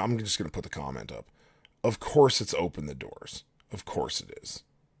 I'm just going to put the comment up. Of course it's open the doors. Of course it is.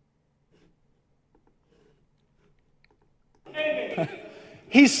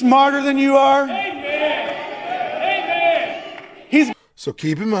 He's smarter than you are. So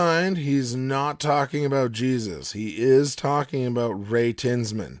keep in mind, he's not talking about Jesus. He is talking about Ray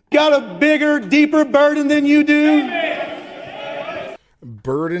Tinsman. Got a bigger, deeper burden than you do.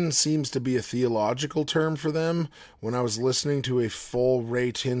 Burden seems to be a theological term for them. When I was listening to a full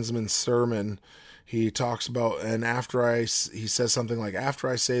Ray Tinsman sermon, he talks about, and he says something like, after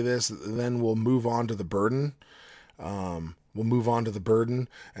I say this, then we'll move on to the burden. We'll move on to the burden.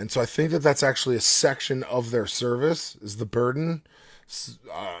 And so I think that that's actually a section of their service, is the burden.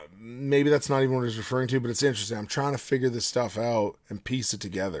 Maybe that's not even what he's referring to, but it's interesting. I'm trying to figure this stuff out and piece it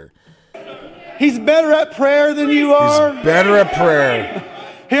together. He's better at prayer than you are. He's better at prayer.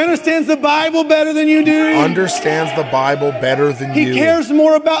 He understands the Bible better than you do. Understands the Bible better than you. He cares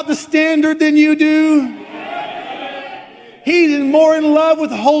more about the standard than you do. He's more in love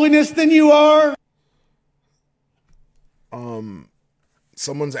with holiness than you are.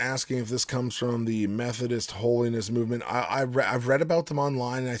 Someone's asking if this comes from the Methodist holiness movement. I've read about them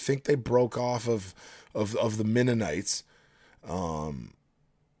online, and I think they broke off of the Mennonites.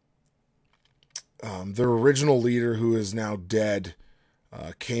 Their original leader, who is now dead,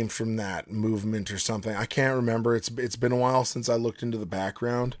 came from that movement or something. I can't remember. It's been a while since I looked into the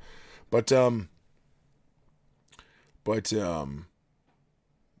background, but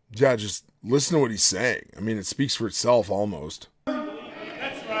yeah, just listen to what he's saying. I mean, it speaks for itself almost.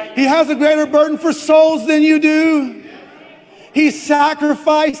 He has a greater burden for souls than you do. He's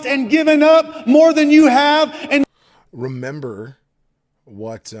sacrificed and given up more than you have. And remember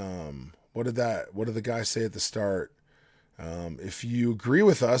what did the guy say at the start? If you agree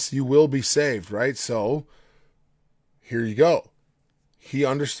with us, you will be saved, right? So here you go. He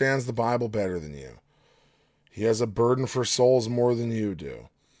understands the Bible better than you. He has a burden for souls more than you do.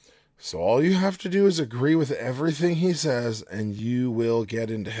 So all you have to do is agree with everything he says, and you will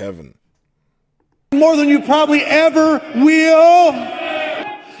get into heaven. More than you probably ever will.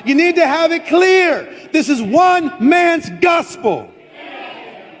 You need to have it clear. This is one man's gospel.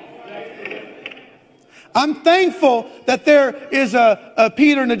 I'm thankful that there is a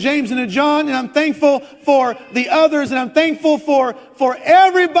Peter and a James and a John, and I'm thankful for the others, and I'm thankful for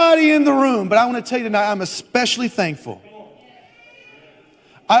everybody in the room. But I want to tell you tonight, I'm especially thankful.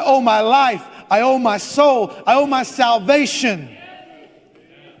 I owe my life, I owe my soul, I owe my salvation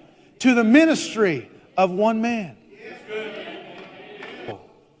to the ministry of one man,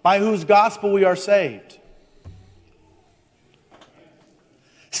 by whose gospel we are saved.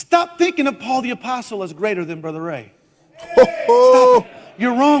 Stop thinking of Paul the Apostle as greater than Brother Ray. Stop.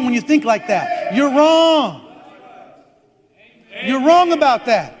 You're wrong when you think like that. You're wrong. You're wrong about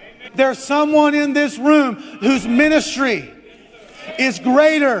that. There's someone in this room whose ministry is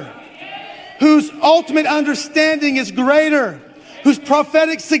greater, whose ultimate understanding is greater, whose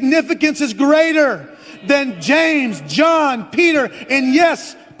prophetic significance is greater than James, John, Peter, and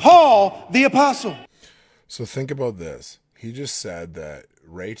yes, Paul the Apostle. So think about this. He just said that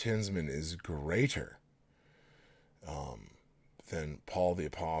Ray Tinsman is greater than Paul the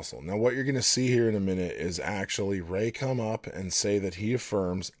Apostle. Now, what you're going to see here in a minute is actually Ray come up and say that he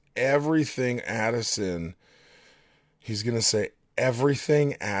affirms everything Addison. He's going to say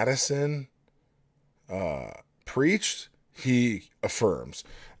everything Addison preached, he affirms.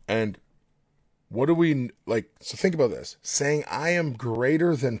 And what do we like? So think about this. Saying, I am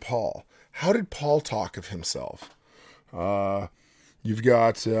greater than Paul. How did Paul talk of himself? You've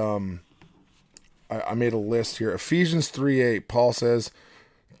got I made a list here. Ephesians 3:8, Paul says,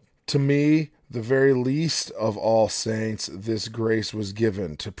 "To me, the very least of all saints, this grace was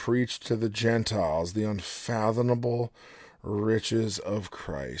given, to preach to the Gentiles the unfathomable riches of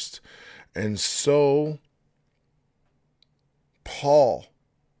Christ." And so, Paul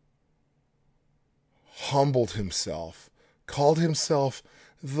humbled himself, called himself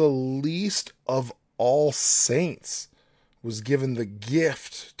the least of all saints, was given the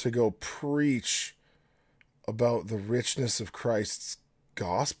gift to go preach about the richness of Christ's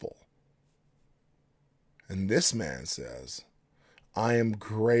gospel. And this man says, I am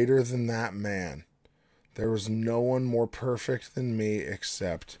greater than that man. There is no one more perfect than me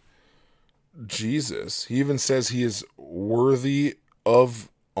except Jesus. He even says he is worthy of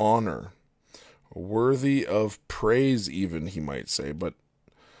honor, worthy of praise even, he might say, but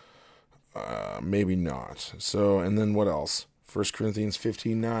maybe not. So, and then what else? 1 Corinthians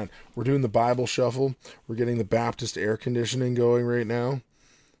 15:9. We're doing the Bible shuffle. We're getting the Baptist air conditioning going right now,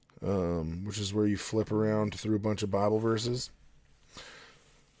 which is where you flip around through a bunch of Bible verses.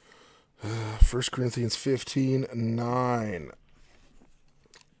 1 Corinthians 15:9.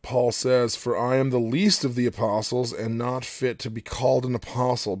 Paul says, "For I am the least of the apostles, and not fit to be called an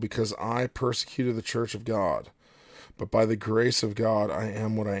apostle, because I persecuted the church of God. But by the grace of God I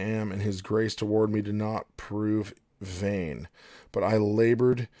am what I am, and his grace toward me did not prove vain. But I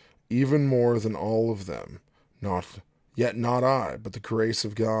labored even more than all of them. Yet not I, but the grace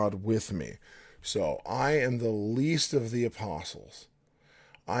of God with me." So I am the least of the apostles.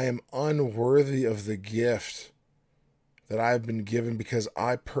 I am unworthy of the gift that I have been given because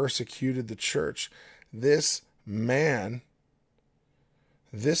I persecuted the church. This man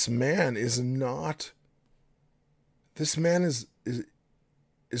is not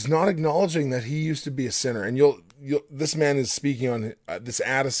acknowledging that he used to be a sinner. And this man is speaking on this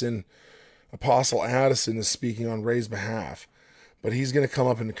Apostle Addison is speaking on Ray's behalf, but he's going to come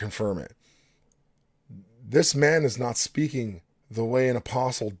up and confirm it. This man is not speaking the way an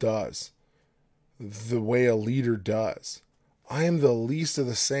apostle does, the way a leader does. I am the least of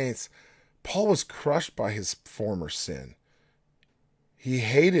the saints. Paul was crushed by his former sin. He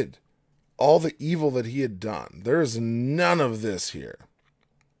hated all the evil that he had done. There is none of this here.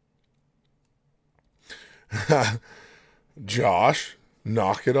 Josh,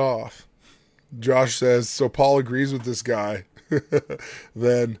 knock it off. Josh says, so Paul agrees with this guy.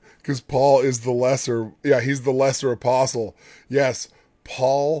 Then, because Paul is the lesser, he's the lesser apostle. Yes,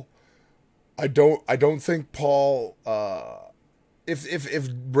 Paul, I don't think Paul, if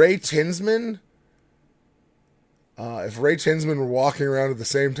Ray Tinsman, were walking around at the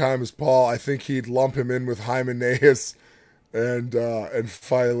same time as Paul, I think he'd lump him in with Hymenaeus and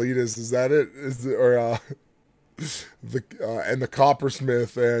Philetus. Is that it? And the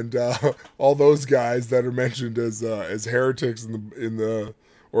coppersmith and all those guys that are mentioned as heretics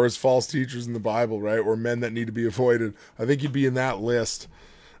or as false teachers in the Bible, right? Or men that need to be avoided. I think you'd be in that list.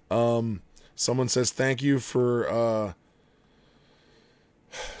 Someone says thank you for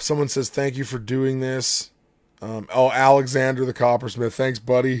doing this. Alexander the coppersmith, thanks,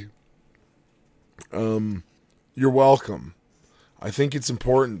 buddy. You're welcome. I think it's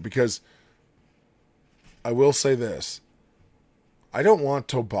important because I will say this. I don't want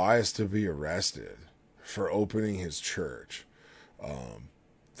Tobias to be arrested for opening his church.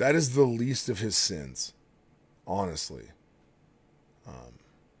 That is the least of his sins, honestly.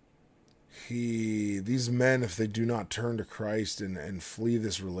 These men, if they do not turn to Christ and flee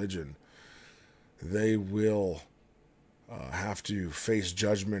this religion, they will have to face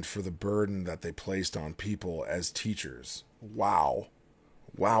judgment for the burden that they placed on people as teachers. Wow,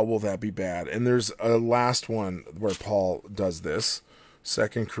 will that be bad? And there's a last one where Paul does this,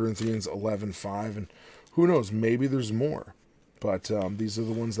 2 Corinthians 11:5, and who knows, maybe there's more. But these are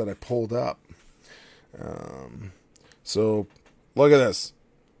the ones that I pulled up. So look at this.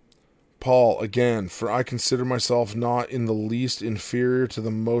 Paul, again, "For I consider myself not in the least inferior to the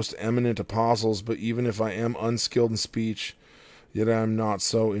most eminent apostles, but even if I am unskilled in speech, yet I am not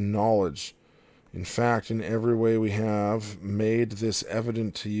so in knowledge. In fact, in every way we have made this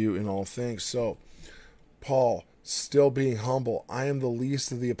evident to you in all things." So, Paul, still being humble, I am the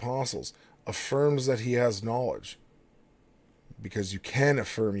least of the apostles, affirms that he has knowledge. Because you can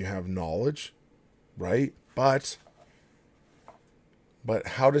affirm you have knowledge, right? But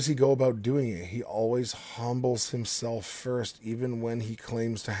how does he go about doing it? He always humbles himself first, even when he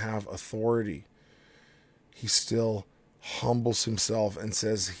claims to have authority. He still humbles himself and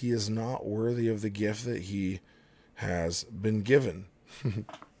says he is not worthy of the gift that he has been given.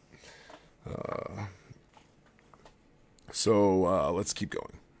 So let's keep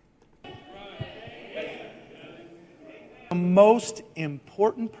going. The most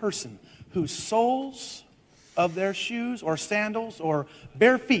important person whose soles of their shoes or sandals or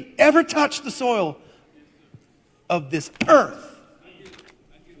bare feet ever touched the soil of this earth,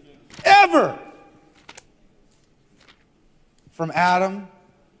 ever, from Adam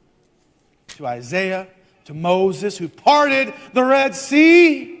to Isaiah to Moses, who parted the Red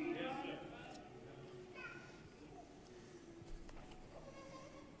Sea,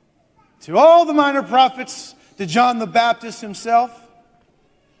 to all the minor prophets, to John the Baptist himself,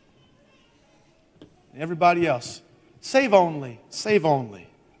 and everybody else. Save only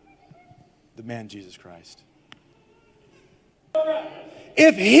the man Jesus Christ.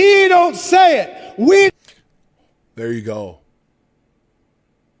 If he don't say it, we... There you go.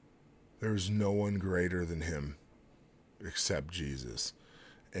 There's no one greater than him except Jesus.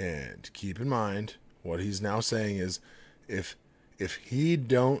 And keep in mind, what he's now saying is, if he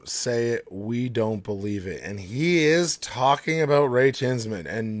don't say it, we don't believe it. And he is talking about Ray Tinsman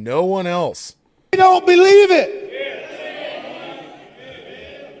and no one else. We don't believe it.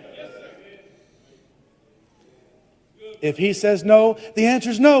 If he says no, the answer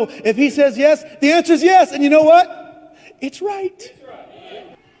is no. If he says yes, the answer is yes. And you know what? It's right.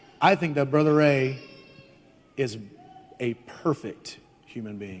 I think that Brother Ray is a perfect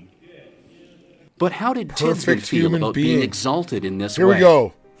human being. But how did Tinsman feel about being exalted in this way? Here we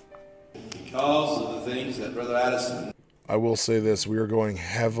go. Because of the things that Brother Addison... I will say this, we are going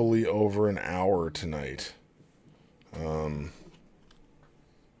heavily over an hour tonight. I'm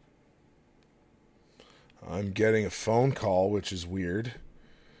getting a phone call, which is weird.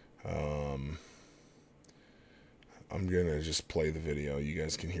 I'm going to just play the video. You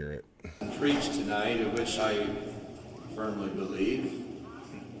guys can hear it. Preached tonight, of which I firmly believe.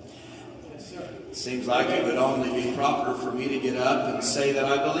 It seems like it would only be proper for me to get up and say that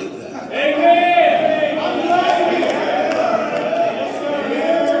I believe that. Amen!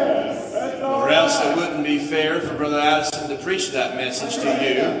 Or else it wouldn't be fair for Brother Addison to preach that message to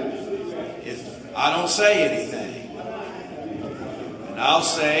you if I don't say anything. And I'll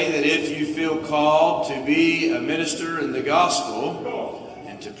say that if you feel called to be a minister in the gospel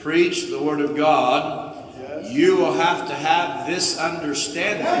and to preach the Word of God, you will have to have this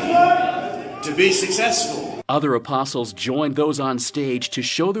understanding to be successful. Other apostles joined those on stage to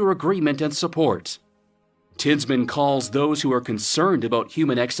show their agreement and support. Tinsman calls those who are concerned about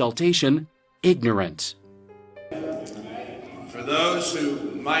human exaltation ignorant. For those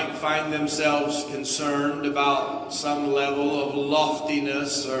who might find themselves concerned about some level of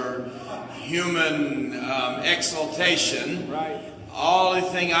loftiness or human exaltation, only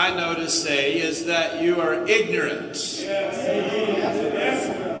thing I know to say is that you are ignorant.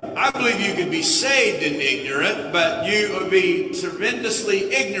 I believe you could be saved and ignorant, but you would be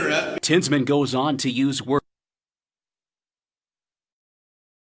tremendously ignorant. Tinsman goes on to use words.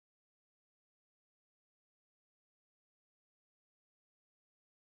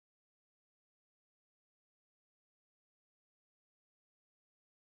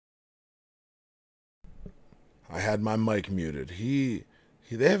 I had my mic muted. They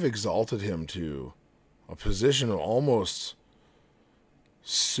have exalted him to a position of almost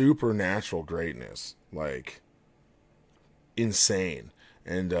supernatural greatness, like insane.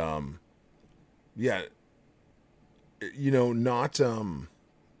 And yeah, you know, not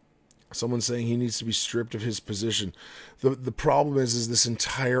someone saying he needs to be stripped of his position. The problem is this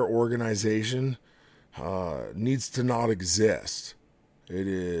entire organization needs to not exist. It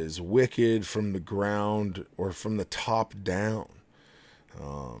is wicked from the ground or from the top down.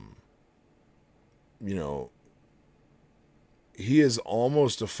 You know, he is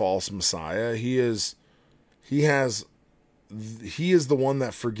almost a false Messiah. He is the one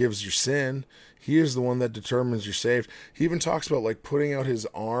that forgives your sin. He is the one that determines you're saved. He even talks about like putting out his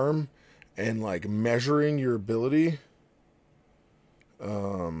arm and like measuring your ability.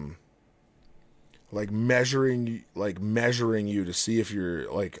 Like measuring you to see if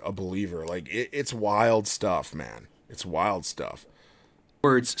you're like a believer. Like it's wild stuff, man. It's wild stuff.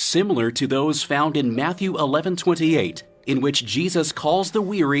 Words similar to those found in Matthew 11:28, in which Jesus calls the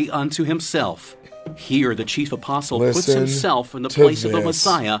weary unto himself. Here the chief apostle puts himself in the place of the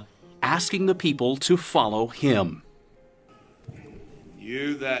Messiah, asking the people to follow him.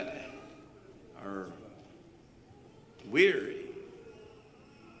 You that are weary,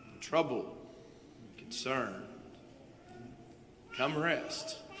 troubled, concerned, come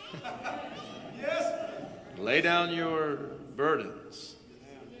rest. Lay down your burdens.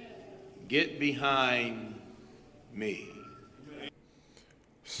 Get behind me.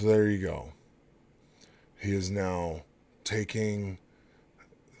 So there you go. He is now taking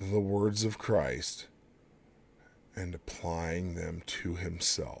the words of Christ and applying them to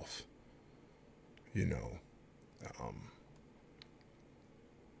himself. You know,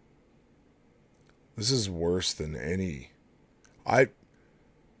 this is worse than any.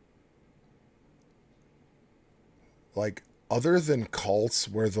 Other than cults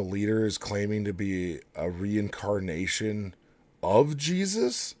where the leader is claiming to be a reincarnation of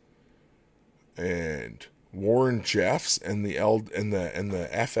Jesus, and Warren Jeffs and the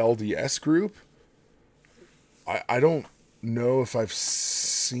FLDS group, I don't know if I've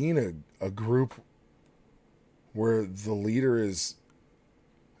seen a group where the leader is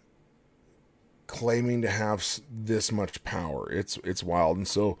claiming to have this much power. It's wild. And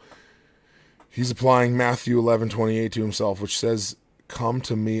so he's applying Matthew 11:28 to himself, which says, "Come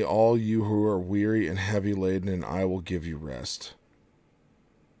to me, all you who are weary and heavy laden, and I will give you rest."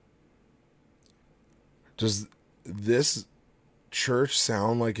 Does this church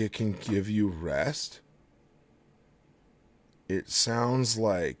sound like it can give you rest? It sounds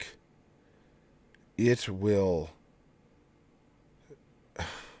like it will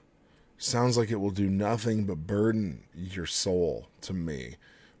do nothing but burden your soul to me.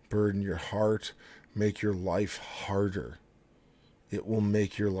 Burden your heart, make your life harder. It will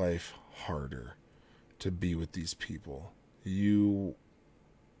make your life harder to be with these people.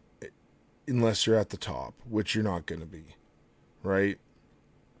 Unless you're at the top, which you're not going to be, right?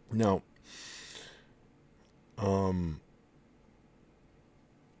 No.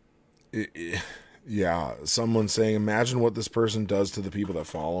 Yeah, someone's saying, imagine what this person does to the people that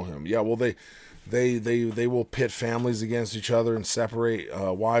follow him. Yeah, well, they will pit families against each other and separate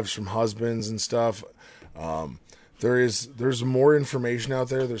wives from husbands and stuff. There's more information out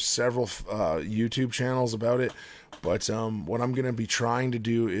there. There's several YouTube channels about it. But what I'm going to be trying to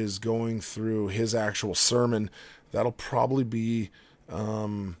do is going through his actual sermon. That'll probably be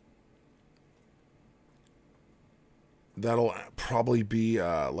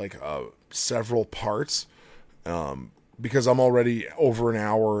several parts, because I'm already over an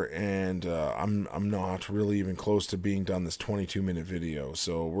hour, and I'm not really even close to being done this 22-minute video.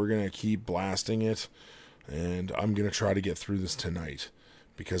 So we're gonna keep blasting it, and I'm gonna try to get through this tonight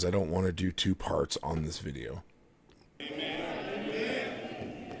because I don't want to do 2 parts on this video.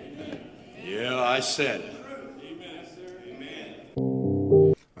 Yeah, I said it.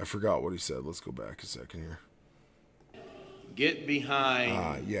 I forgot what he said. Let's go back a second here. Get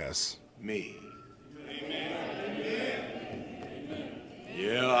behind yes. me.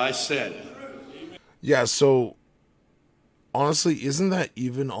 Yeah, I said it. Yeah, so honestly, isn't that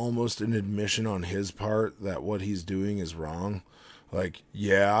even almost an admission on his part that what he's doing is wrong? Like,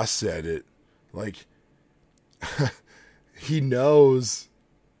 yeah, I said it. Like, he knows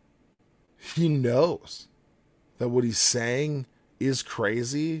that what he's saying is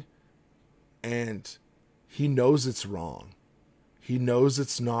crazy, and he knows it's wrong. He knows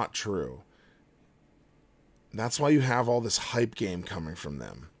it's not true. That's why you have all this hype game coming from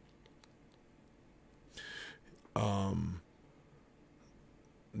them.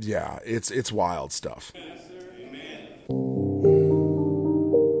 Yeah, it's wild stuff.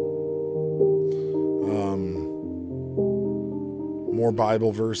 More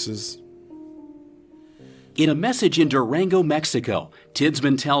Bible verses. In a message in Durango, Mexico,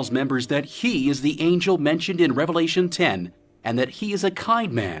 Tidsman tells members that he is the angel mentioned in Revelation 10 and that he is a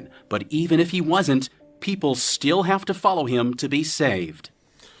kind man, but even if he wasn't, people still have to follow him to be saved.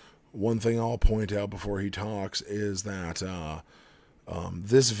 One thing I'll point out before he talks is that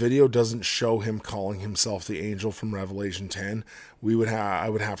this video doesn't show him calling himself the angel from Revelation 10. I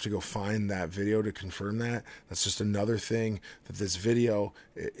would have to go find that video to confirm that. That's just another thing that this video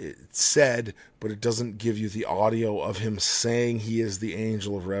it said, but it doesn't give you the audio of him saying he is the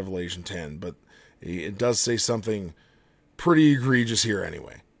angel of Revelation 10. But it does say something pretty egregious here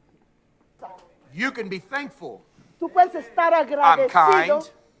anyway. You can be thankful. Tú puedes estar agradecido. I'm kind.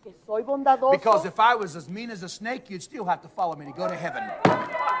 Que soy bondadoso. Because if I was as mean as a snake, you'd still have to follow me to go to heaven.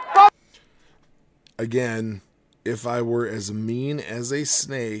 Again, if I were as mean as a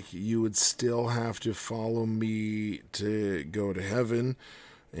snake, you would still have to follow me to go to heaven.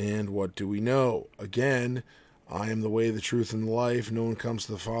 And what do we know? Again, I am the way, the truth, and the life. No one comes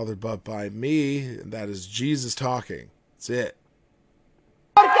to the Father but by me. That is Jesus talking. That's it.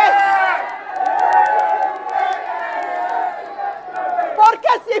 Porque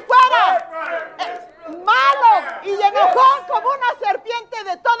si fuera malo y enojón como una serpiente,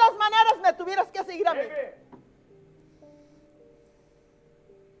 de todas maneras me tuvieras que seguir a mí.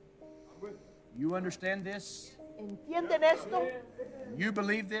 You understand this? ¿Entienden esto? You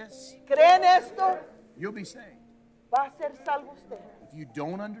believe this? ¿Creen esto? You'll be saved. Va a ser salvo usted. If you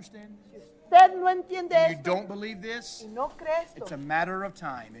don't understand this, usted no entiende and you esto don't believe this, y no cree esto, it's a matter of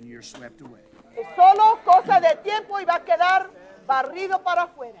time and you're swept away. es solo cosa de tiempo y va a quedar barrido para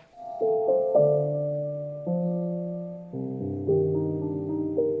afuera.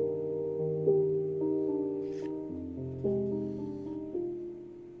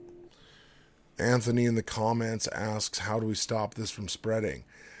 Anthony in the comments asks, how do we stop this from spreading?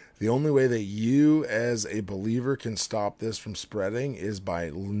 The only way that you as a believer can stop this from spreading is by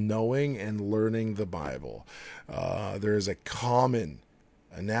knowing and learning the Bible. There is a common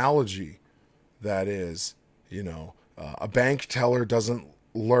analogy that is, a bank teller doesn't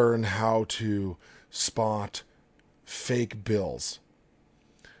learn how to spot fake bills.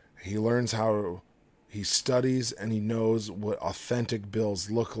 He learns how, he studies and he knows what authentic bills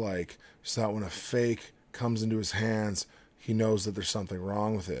look like, so that when a fake comes into his hands, he knows that there's something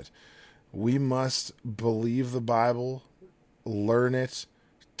wrong with it. We must believe the Bible, learn it,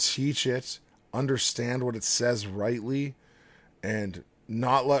 teach it, understand what it says rightly, and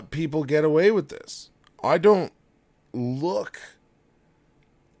not let people get away with this. I didn't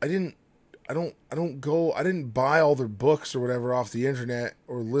buy all their books or whatever off the internet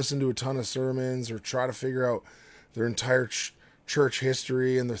or listen to a ton of sermons or try to figure out their entire church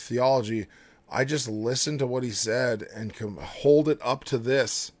history and their theology. I just listened to what he said and hold it up to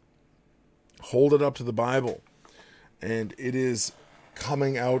this. Hold it up to the Bible. And it is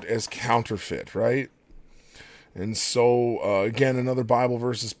coming out as counterfeit, right? And so, again, another Bible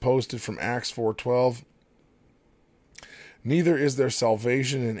verse is posted from Acts 4:12. Neither is there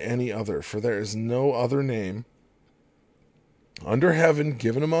salvation in any other, for there is no other name under heaven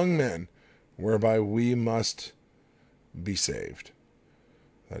given among men whereby we must be saved.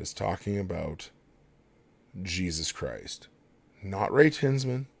 That is talking about Jesus Christ. Not Ray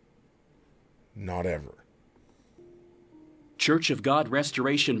Tinsman. Not ever. Church of God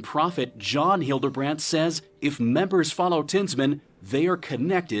Restoration prophet John Hildebrandt says if members follow Tinsman, they are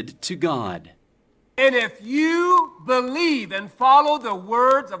connected to God. And if you believe and follow the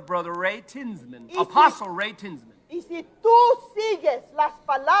words of Brother Ray Tinsman, Apostle Ray Tinsman. Y si tú sigues las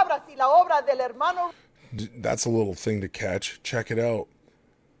palabras y la obra del hermano. That's a little thing to catch. Check it out.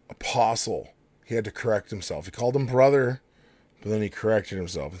 Apostle. He had to correct himself. He called him brother, but then he corrected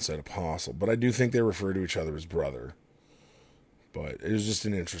himself and said apostle. But I do think they refer to each other as brother. But it was just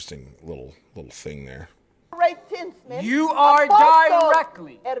an interesting little thing there. Ray Tinsman. You are Apostle,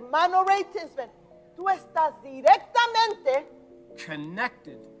 directly, hermano Ray Tinsman, tú estás directamente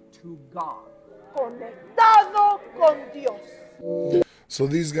connected to God. Conectado con Dios. So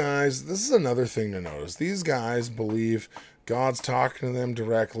these guys, this is another thing to notice. These guys believe God's talking to them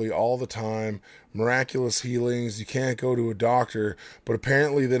directly all the time. Miraculous healings. You can't go to a doctor, but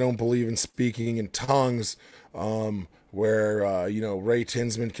apparently they don't believe in speaking in tongues, where Ray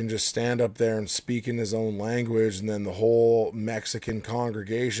Tinsman can just stand up there and speak in his own language, and then the whole Mexican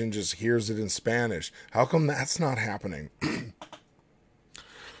congregation just hears it in Spanish. How come that's not happening?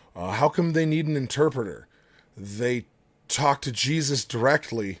 How come they need an interpreter? They talk to Jesus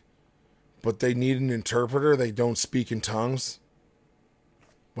directly, but they need an interpreter. They don't speak in tongues.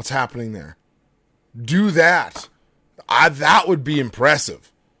 What's happening there? Do that. That would be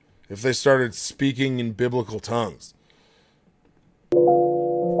impressive if they started speaking in biblical tongues.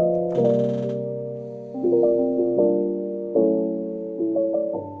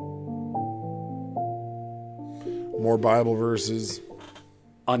 More Bible verses.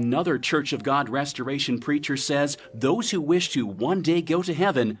 Another Church of God Restoration preacher says those who wish to one day go to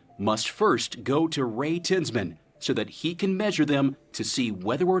heaven must first go to Ray Tinsman so that he can measure them to see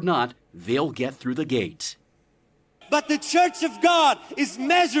whether or not they'll get through the gate. But the church of God is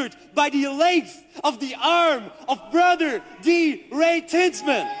measured by the length of the arm of Brother D. Ray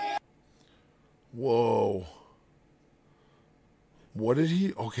Tinsman. Whoa. What did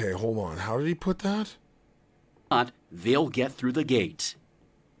he... Okay, hold on. How did he put that? Not they'll get through the gate.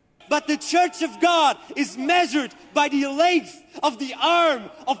 But the church of God is measured by the length of the arm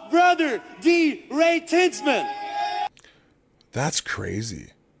of Brother D. Ray Tinsman. That's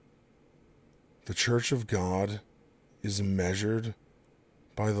crazy. The church of God is measured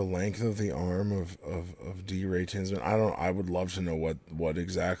by the length of the arm of D. Ray Tinsman. I would love to know what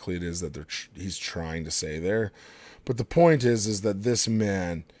exactly it is that he's trying to say there. But the point is that this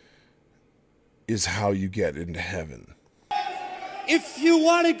man is how you get into heaven. If you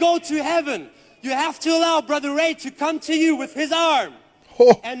want to go to heaven, you have to allow Brother Ray to come to you with his arm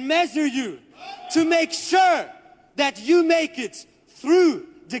and measure you to make sure that you make it through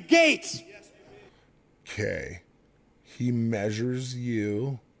the gate. Okay. He measures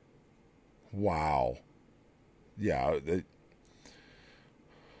you. Wow. Yeah.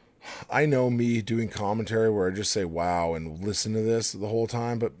 I know me doing commentary where I just say wow and listen to this the whole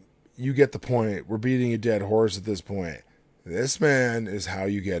time, but you get the point. We're beating a dead horse at this point. This man is how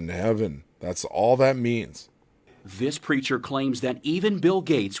you get into heaven. That's all that means. This preacher claims that even Bill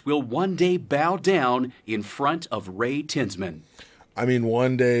Gates will one day bow down in front of Ray Tinsman. I mean,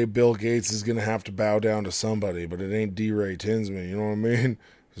 one day Bill Gates is going to have to bow down to somebody, but it ain't D. Ray Tinsman, you know what I mean?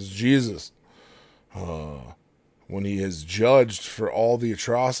 It's Jesus. When he is judged for all the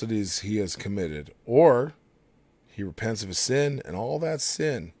atrocities he has committed, or he repents of his sin, and all that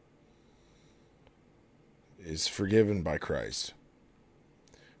sin is forgiven by Christ.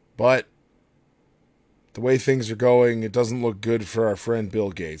 But the way things are going, it doesn't look good for our friend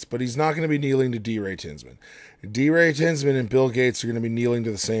Bill Gates. But he's not going to be kneeling to D. Ray Tinsman. D. Ray Tinsman and Bill Gates are going to be kneeling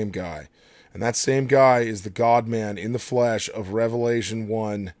to the same guy. And that same guy is the God-man in the flesh of Revelation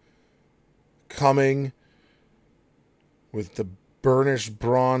 1, coming with the burnished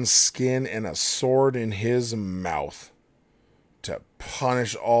bronze skin and a sword in his mouth to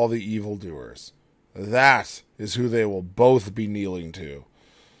punish all the evildoers. That is who they will both be kneeling to.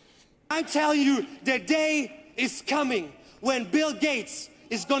 I'm telling you, the day is coming when Bill Gates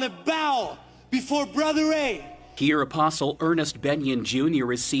is going to bow before Brother Ray. Here, Apostle Ernest Benyon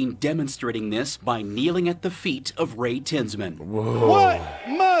Jr. is seen demonstrating this by kneeling at the feet of Ray Tinsman. Whoa. What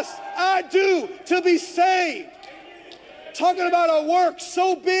must I do to be saved? Talking about a work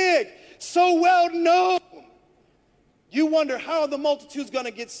so big, so well known. You wonder how the multitude's going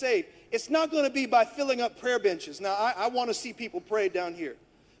to get saved. It's not going to be by filling up prayer benches. Now, I want to see people pray down here.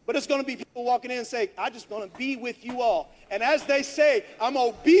 But it's going to be people walking in and saying, I just want to be with you all. And as they say, I'm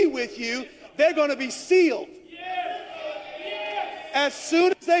going to be with you, they're going to be sealed. Yes. As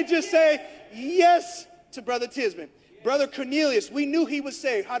soon as they just say yes to Brother Tinsman. Brother Cornelius, we knew he was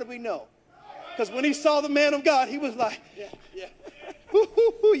saved. How do we know? Because when he saw the man of God, he was like, yes.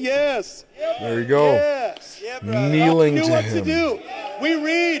 There you go. Yes. Yeah, brother. Kneeling knew to what him. to do. We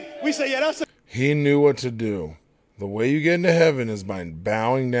read, we say, yeah, that's a... He knew what to do. The way you get into heaven is by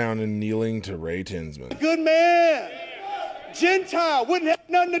bowing down and kneeling to Ray Tinsman. Good man. Gentile wouldn't have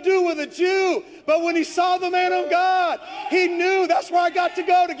nothing to do with a Jew. But when he saw the man of God, he knew that's where I got to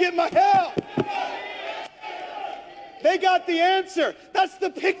go to get my help. They got the answer. That's the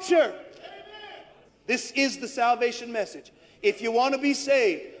picture. This is the salvation message. If you want to be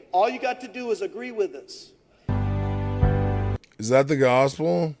saved, all you got to do is agree with us. Is that the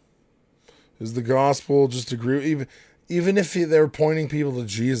gospel? Is the gospel just agree? Even if they're pointing people to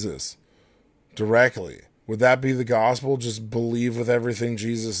Jesus directly, would that be the gospel? Just believe with everything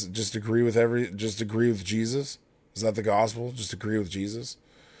Jesus, just agree with Jesus? Is that the gospel? Just agree with Jesus?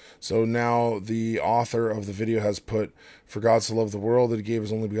 So now the author of the video has put, for God so loved the world that he gave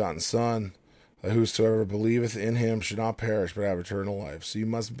his only begotten Son, that whosoever believeth in him should not perish but have eternal life. So you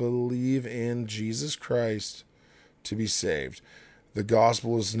must believe in Jesus Christ to be saved. The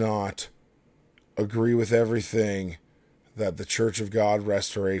gospel is not agree with everything that the Church of God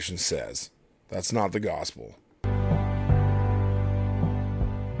Restoration says. That's not the gospel.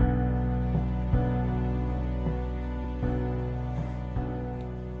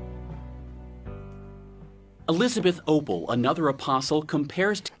 Elizabeth Opal, another apostle,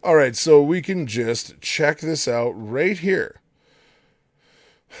 compares... All right, so we can just check this out right here.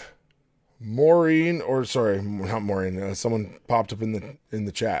 Maureen, or sorry, not Maureen, someone popped up in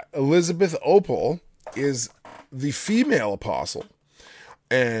the chat. Elizabeth Opal is the female apostle,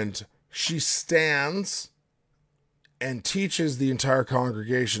 and she stands and teaches the entire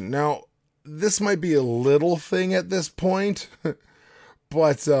congregation. Now, this might be a little thing at this point,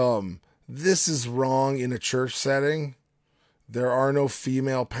 but this is wrong in a church setting. There are no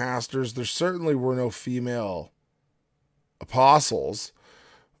female pastors. There certainly were no female apostles.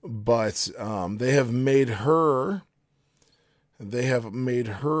 But they have made her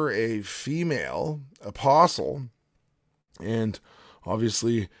a female apostle, and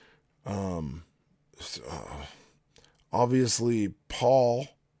obviously Paul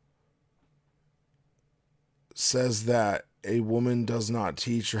says that a woman does not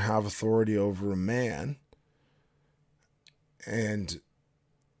teach or have authority over a man, and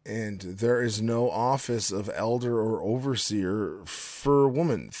there is no office of elder or overseer for a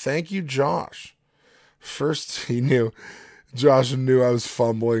woman. Thank you, Josh. First, Josh knew I was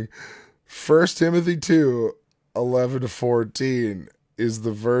fumbling. 1 Timothy 2, 11-14 is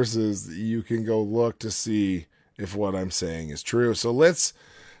the verses that you can go look to see if what I'm saying is true. So let's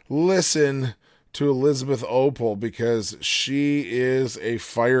listen to Elizabeth Opal, because she is a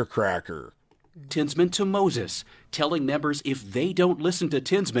firecracker. Tinsman to Moses, telling members if they don't listen to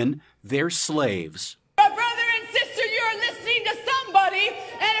Tinsman, they're slaves. Brother and sister, you're listening to somebody,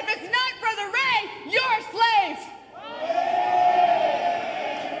 and if it's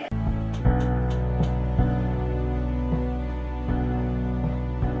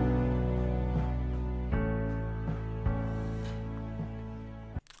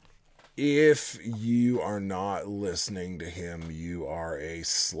If you are not listening to him, you are a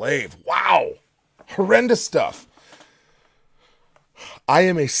slave. Wow. Horrendous stuff. I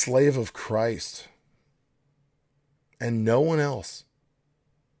am a slave of Christ and no one else.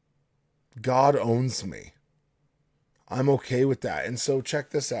 God owns me. I'm okay with that. And so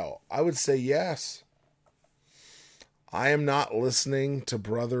check this out. I would say yes. I am not listening to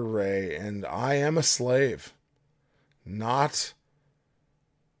Brother Ray, and I am a slave. Not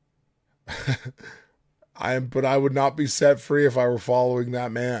but I would not be set free if I were following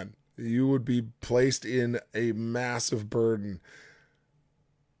that man. You would be placed in a massive burden.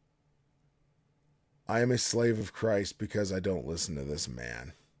 I am a slave of Christ because I don't listen to this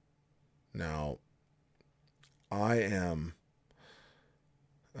man. Now, I am,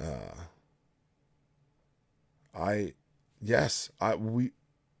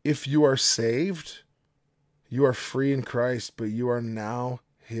 if you are saved, you are free in Christ, but you are now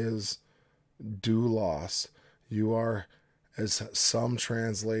his doulos. You are, as some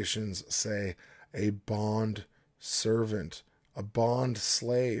translations say, a bond servant, a bond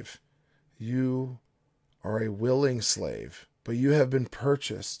slave. You are a willing slave, but you have been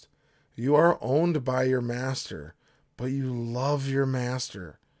purchased. You are owned by your master, but you love your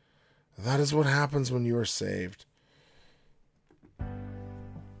master. That is what happens when you are saved.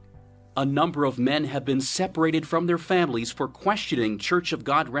 A number of men have been separated from their families for questioning Church of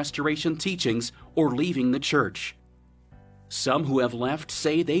God Restoration teachings or leaving the church. Some who have left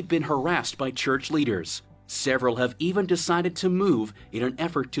say they've been harassed by church leaders. Several have even decided to move in an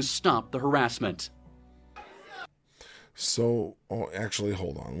effort to stop the harassment. So, actually,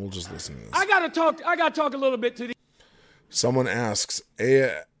 hold on. We'll just listen to this. I gotta talk a little bit to the... Someone asks,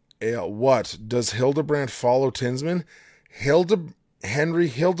 what? Does Hildebrandt follow Tinsman? Henry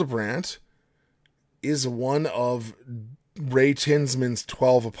Hildebrandt is one of Ray Tinsman's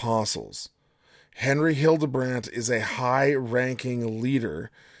 12 apostles. Henry Hildebrandt is a high-ranking leader.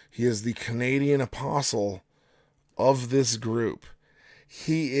 He is the Canadian apostle of this group.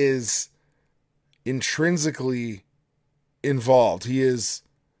 He is intrinsically involved. He is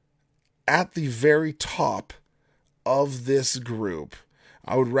at the very top of this group.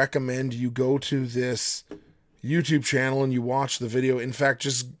 I would recommend you go to this YouTube channel and you watch the video. In fact,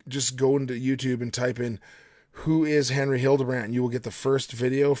 just go into YouTube and type in who is Henry Hildebrandt and you will get the first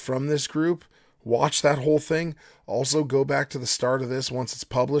video from this group. Watch that whole thing. Also go back to the start of this once it's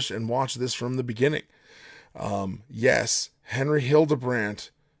published and watch this from the beginning. Yes, Henry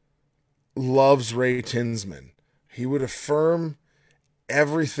Hildebrandt loves Ray Tinsman. He would affirm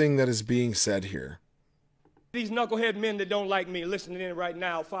everything that is being said here. These knucklehead men that don't like me listening in right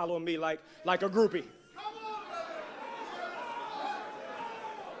now, following me like a groupie.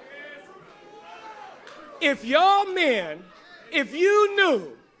 If y'all men, if you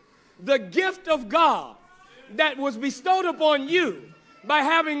knew the gift of God that was bestowed upon you by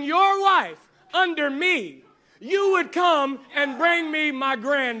having your wife under me, you would come and bring me my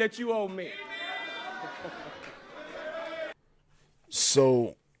grand that you owe me.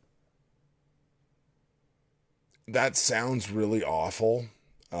 So that sounds really awful.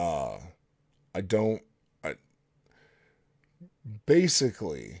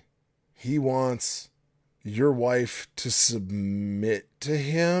 Basically, he wants your wife to submit to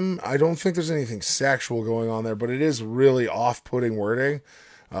him. I don't think there's anything sexual going on there, but it is really off-putting wording.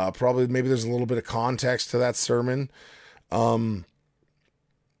 Probably maybe there's a little bit of context to that sermon. There's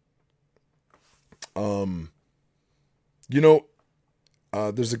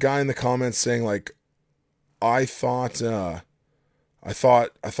a guy in the comments saying like, I thought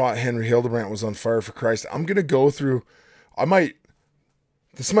Henry Hildebrandt was on fire for Christ. I'm going to go through,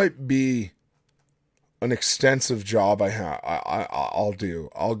 this might be an extensive job I'll do.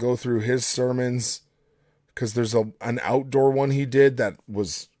 I'll go through his sermons because there's an outdoor one he did that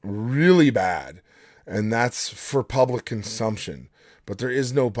was really bad, and that's for public consumption. But there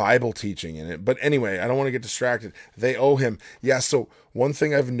is no Bible teaching in it. But anyway, I don't want to get distracted. They owe him. Yeah, so one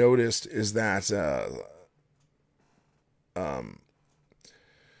thing I've noticed is that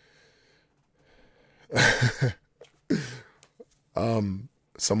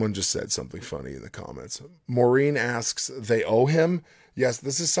someone just said something funny in the comments. Maureen asks, they owe him? Yes,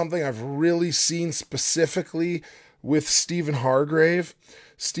 this is something I've really seen specifically with Stephen Hargrave.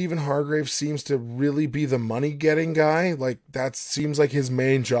 Stephen Hargrave seems to really be the money-getting guy. Like, that seems like his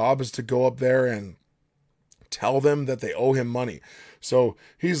main job is to go up there and tell them that they owe him money. So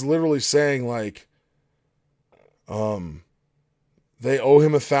he's literally saying, like, they owe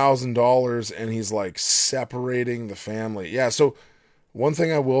him $1,000, and he's, like, separating the family. Yeah, so one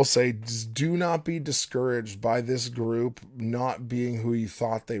thing I will say, do not be discouraged by this group not being who you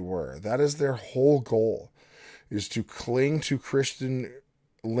thought they were. That is their whole goal, is to cling to Christian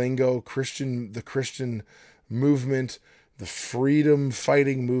lingo, the Christian movement, the freedom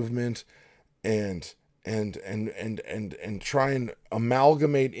fighting movement, and try and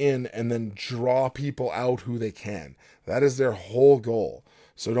amalgamate in and then draw people out who they can. That is their whole goal.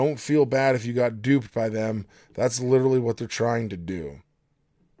 So don't feel bad if you got duped by them. That's literally what they're trying to do.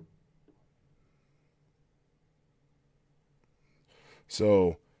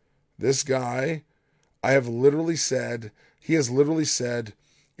 So this guy, he has literally said,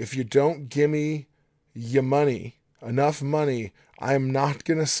 if you don't give me your money, enough money, we are not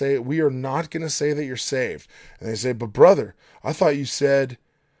going to say that you're saved. And they say, but brother, I thought you said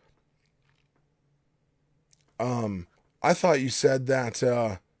that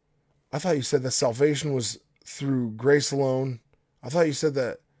salvation was through grace alone. I thought you said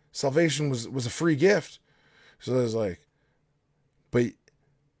that salvation was a free gift. So I was like, but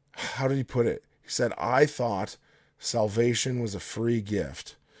how did he put it? He said, I thought salvation was a free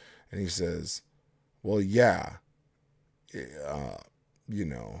gift. And he says, well, yeah, it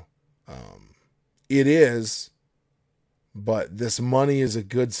is, but this money is a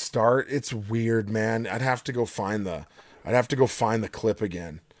good start. It's weird, man. I'd have to go find the clip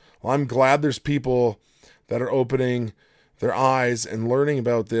again. Well, I'm glad there's people that are opening their eyes and learning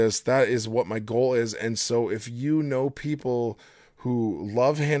about this. That is what my goal is. And so if you know people who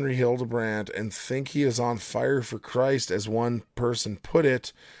love Henry Hildebrandt and think he is on fire for Christ, as one person put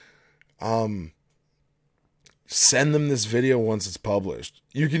it, send them this video once it's published.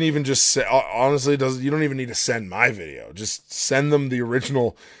 You can even just say, honestly, you don't even need to send my video. Just send them the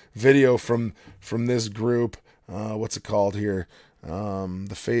original video from this group. What's it called here? The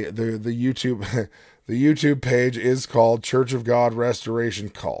YouTube the YouTube page is called Church of God Restoration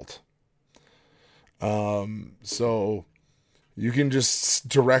Cult. So you can just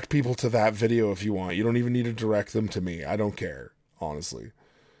direct people to that video if you want. You don't even need to direct them to me. I don't care, honestly.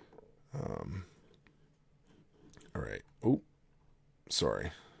 All right. Oh,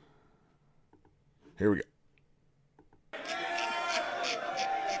 sorry. Here we go.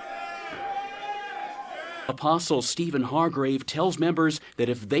 Apostle Stephen Hargrave tells members that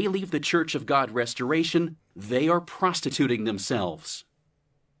if they leave the Church of God Restoration, they are prostituting themselves.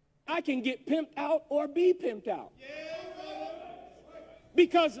 I can get pimped out or be pimped out.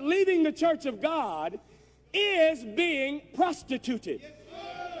 Because leaving the Church of God is being prostituted.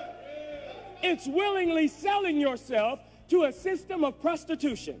 It's willingly selling yourself to a system of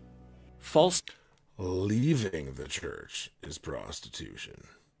prostitution. False. Leaving the church is prostitution.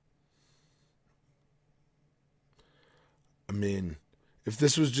 I mean, if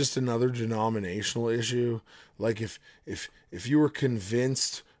this was just another denominational issue, like if you were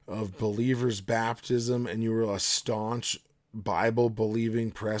convinced of believers' baptism and you were a staunch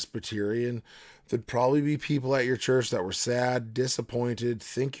Bible-believing Presbyterian, there'd probably be people at your church that were sad, disappointed,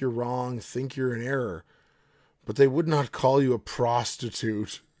 think you're wrong, think you're in error, but they would not call you a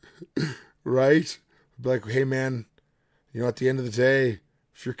prostitute, right? Be like, hey man, at the end of the day,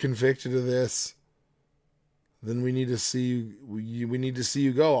 if you're convicted of this, then we need to see you. We need to see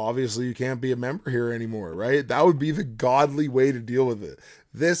you go. Obviously, you can't be a member here anymore, right? That would be the godly way to deal with it.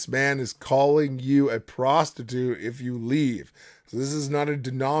 This man is calling you a prostitute if you leave. So this is not a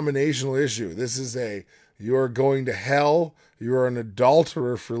denominational issue. This is you are going to hell. You are an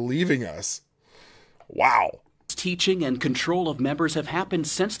adulterer for leaving us. Wow. Teaching and control of members have happened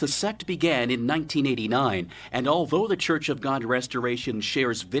since the sect began in 1989. And although the Church of God Restoration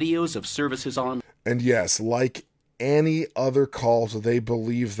shares videos of services on... And yes, like any other cult, they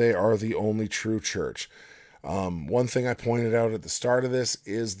believe they are the only true church. One thing I pointed out at the start of this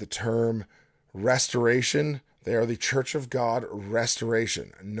is the term restoration. They are the Church of God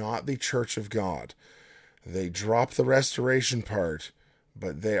Restoration, not the Church of God. They drop the restoration part,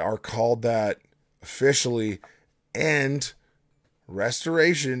 but they are called that officially. And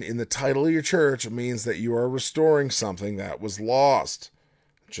restoration in the title of your church means that you are restoring something that was lost.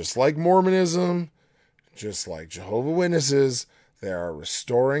 Just like Mormonism, just like Jehovah's Witnesses, they are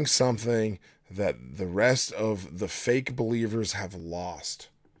restoring something that the rest of the fake believers have lost.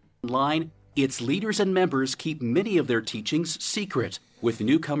 Online, its leaders and members keep many of their teachings secret, with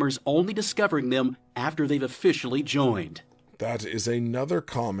newcomers only discovering them after they've officially joined. That is another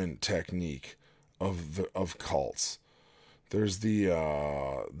common technique of cults. There's the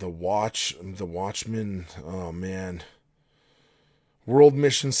Watchman. Oh man. World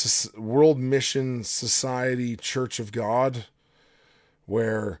Mission Society Church of God,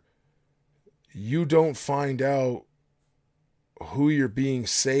 where you don't find out who you're being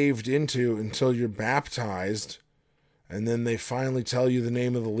saved into until you're baptized. And then they finally tell you the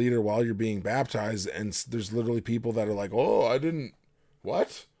name of the leader while you're being baptized. And there's literally people that are like, oh, I didn't,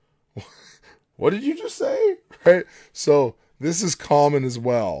 what? What did you just say? Right? So this is common as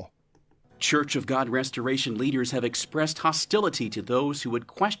well. Church of God Restoration leaders have expressed hostility to those who would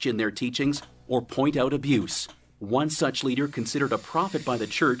question their teachings or point out abuse. One such leader, considered a prophet by the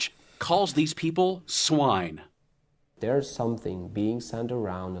church, calls these people swine. There's something being sent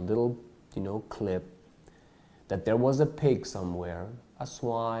around, a little, clip, that there was a pig somewhere, a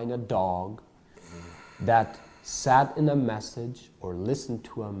swine, a dog, that sat in a message or listened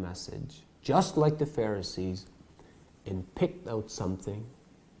to a message, just like the Pharisees, and picked out something,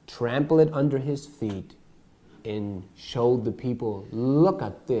 trampled it under his feet, and showed the people, look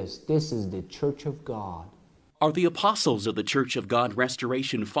at this. This is the Church of God. Are the apostles of the Church of God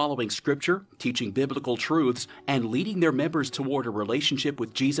Restoration following Scripture, teaching biblical truths, and leading their members toward a relationship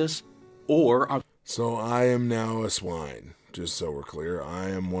with Jesus? Or are... So I am now a swine, just so we're clear. I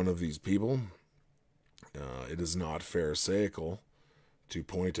am one of these people. It is not pharisaical to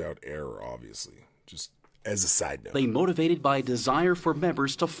point out error, obviously, just as a side note. They motivated by a desire for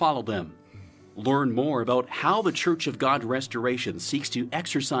members to follow them. Learn more about how the Church of God Restoration seeks to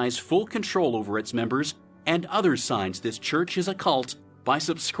exercise full control over its members and other signs this church is a cult by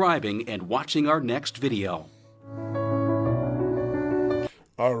subscribing and watching our next video.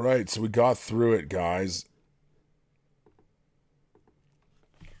 All right, so we got through it, guys.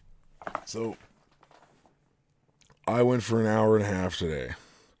 So I went for an hour and a half today.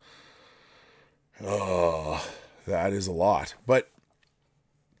 Oh, that is a lot. But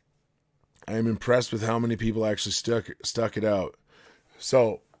I am impressed with how many people actually stuck it out.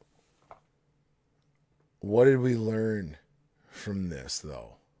 So, what did we learn from this,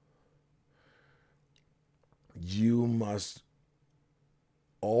 though? You must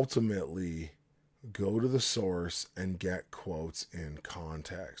ultimately go to the source and get quotes in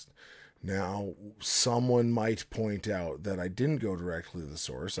context. Now, someone might point out that I didn't go directly to the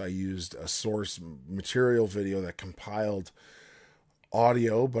source. I used a source material video that compiled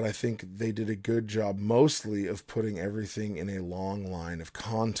audio, but I think they did a good job mostly of putting everything in a long line of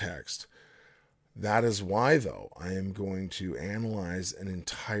context. That is why, though, I am going to analyze an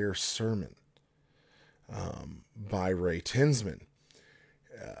entire sermon by Ray Tinsman,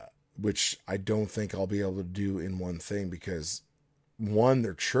 which I don't think I'll be able to do in one thing because, one,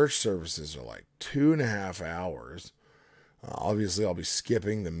 their church services are like 2.5 hours. Obviously, I'll be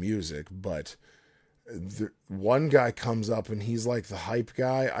skipping the music, but one guy comes up and he's like the hype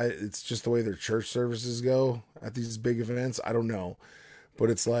guy. It's just the way their church services go at these big events. I don't know. But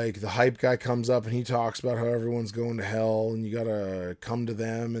it's like the hype guy comes up and he talks about how everyone's going to hell and you got to come to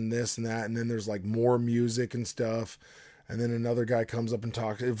them and this and that. And then there's like more music and stuff. And then another guy comes up and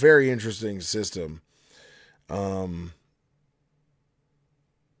talks. A very interesting system.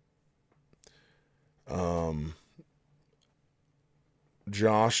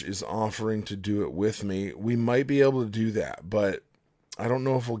 Josh is offering to do it with me. We might be able to do that, but I don't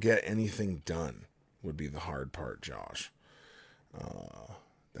know if we'll get anything done, would be the hard part, Josh.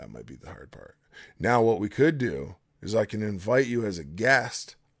 That might be the hard part. Now, what we could do is I can invite you as a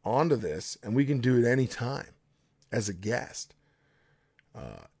guest onto this, and we can do it anytime as a guest,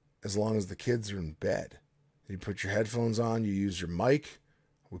 as long as the kids are in bed. You put your headphones on, you use your mic,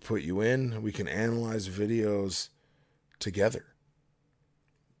 we put you in, we can analyze videos together,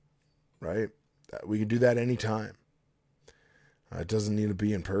 right? We can do that anytime. It doesn't need to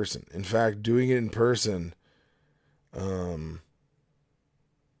be in person. In fact, doing it in person,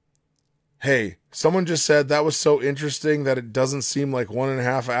 hey, someone just said that was so interesting that it doesn't seem like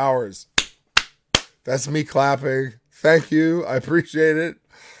 1.5 hours. That's me clapping. Thank you. I appreciate it.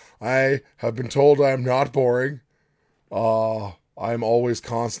 I have been told I am not boring. I'm always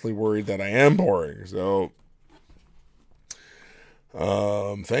constantly worried that I am boring. So,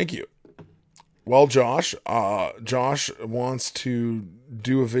 thank you. Well, Josh wants to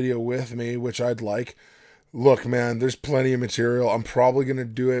do a video with me, which I'd like. Look, man, there's plenty of material. I'm probably going to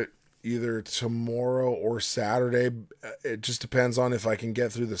do it either tomorrow or Saturday. It just depends on if I can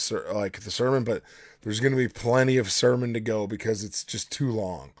get through the sermon, but there's going to be plenty of sermon to go because it's just too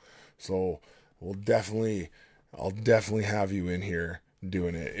long. So I'll definitely have you in here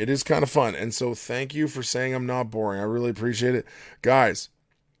doing it. It is kind of fun. And so thank you for saying I'm not boring. I really appreciate it. Guys,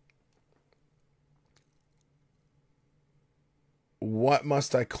 what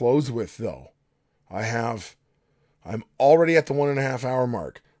must I close with though? I'm already at the 1.5 hour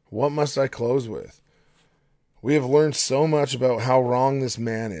mark. What must I close with? We have learned so much about how wrong this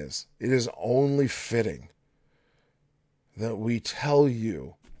man is. It is only fitting that we tell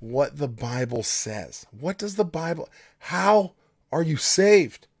you what the Bible says. What does the Bible, how are you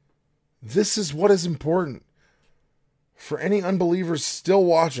saved? This is what is important. For any unbelievers still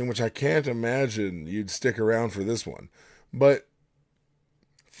watching, which I can't imagine you'd stick around for this one, but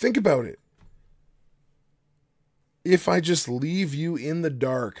think about it. If I just leave you in the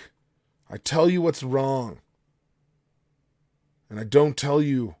dark, I tell you what's wrong, and I don't tell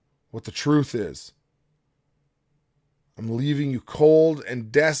you what the truth is, I'm leaving you cold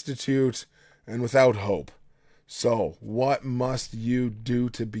and destitute and without hope. So, what must you do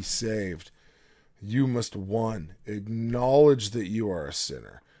to be saved? You must, 1, acknowledge that you are a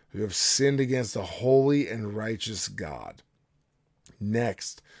sinner, who have sinned against a holy and righteous God.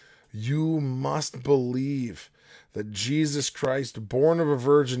 Next, you must believe that Jesus Christ, born of a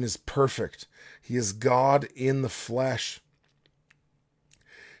virgin, is perfect. He is God in the flesh.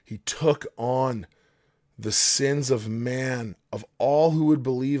 He took on the sins of man, of all who would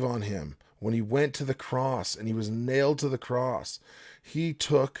believe on him, when he went to the cross and he was nailed to the cross. He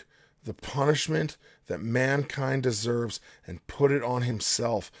took the punishment that mankind deserves and put it on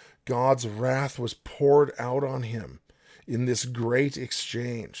himself. God's wrath was poured out on him in this great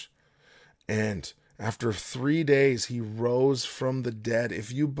exchange. And after 3 days, he rose from the dead.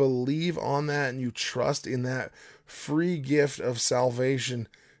 If you believe on that and you trust in that free gift of salvation,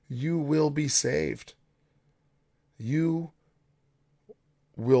 you will be saved. You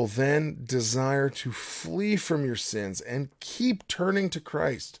will then desire to flee from your sins and keep turning to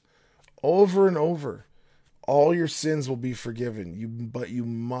Christ over and over. All your sins will be forgiven. But you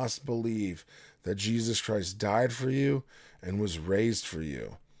must believe that Jesus Christ died for you and was raised for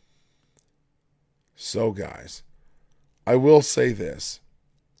you. So, guys, I will say this.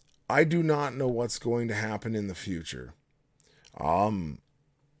 I do not know what's going to happen in the future.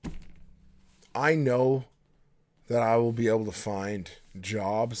 I know that I will be able to find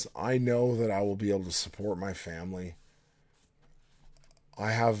jobs. I know that I will be able to support my family.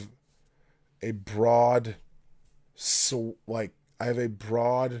 I have a broad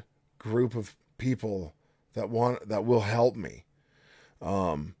group of people that will help me.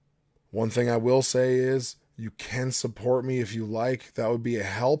 One thing I will say is you can support me if you like. That would be a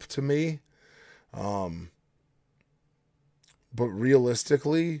help to me. But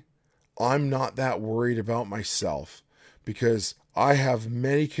realistically, I'm not that worried about myself because I have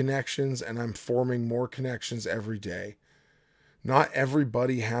many connections and I'm forming more connections every day. Not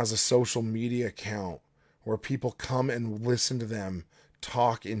everybody has a social media account where people come and listen to them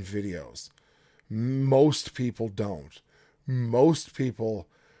talk in videos. Most people don't. Most people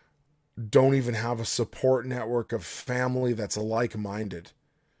don't even have a support network of family that's like-minded.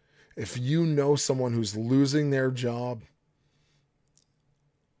 If you know someone who's losing their job,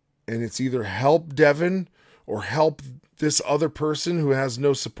 and it's either help Devin or help this other person who has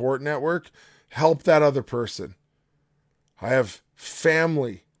no support network, help that other person. I have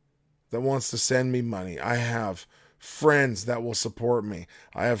family that wants to send me money. I have friends that will support me.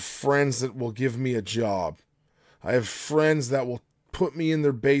 I have friends that will give me a job. I have friends that will put me in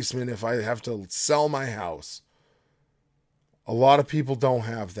their basement if I have to sell my house. A lot of people don't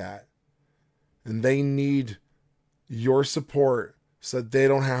have that. And they need your support so that they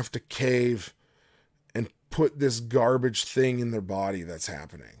don't have to cave and put this garbage thing in their body that's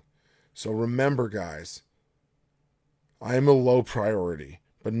happening. So remember, guys, I am a low priority.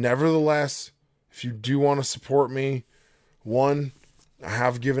 But nevertheless, if you do want to support me, 1, I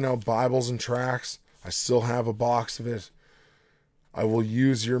have given out Bibles and tracts. I still have a box of it. I will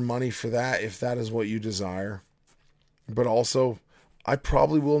use your money for that if that is what you desire. But also, I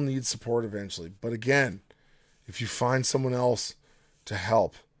probably will need support eventually. But again, if you find someone else to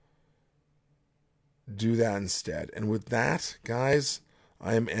help, do that instead. And with that, guys,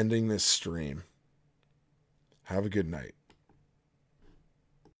 I am ending this stream. Have a good night.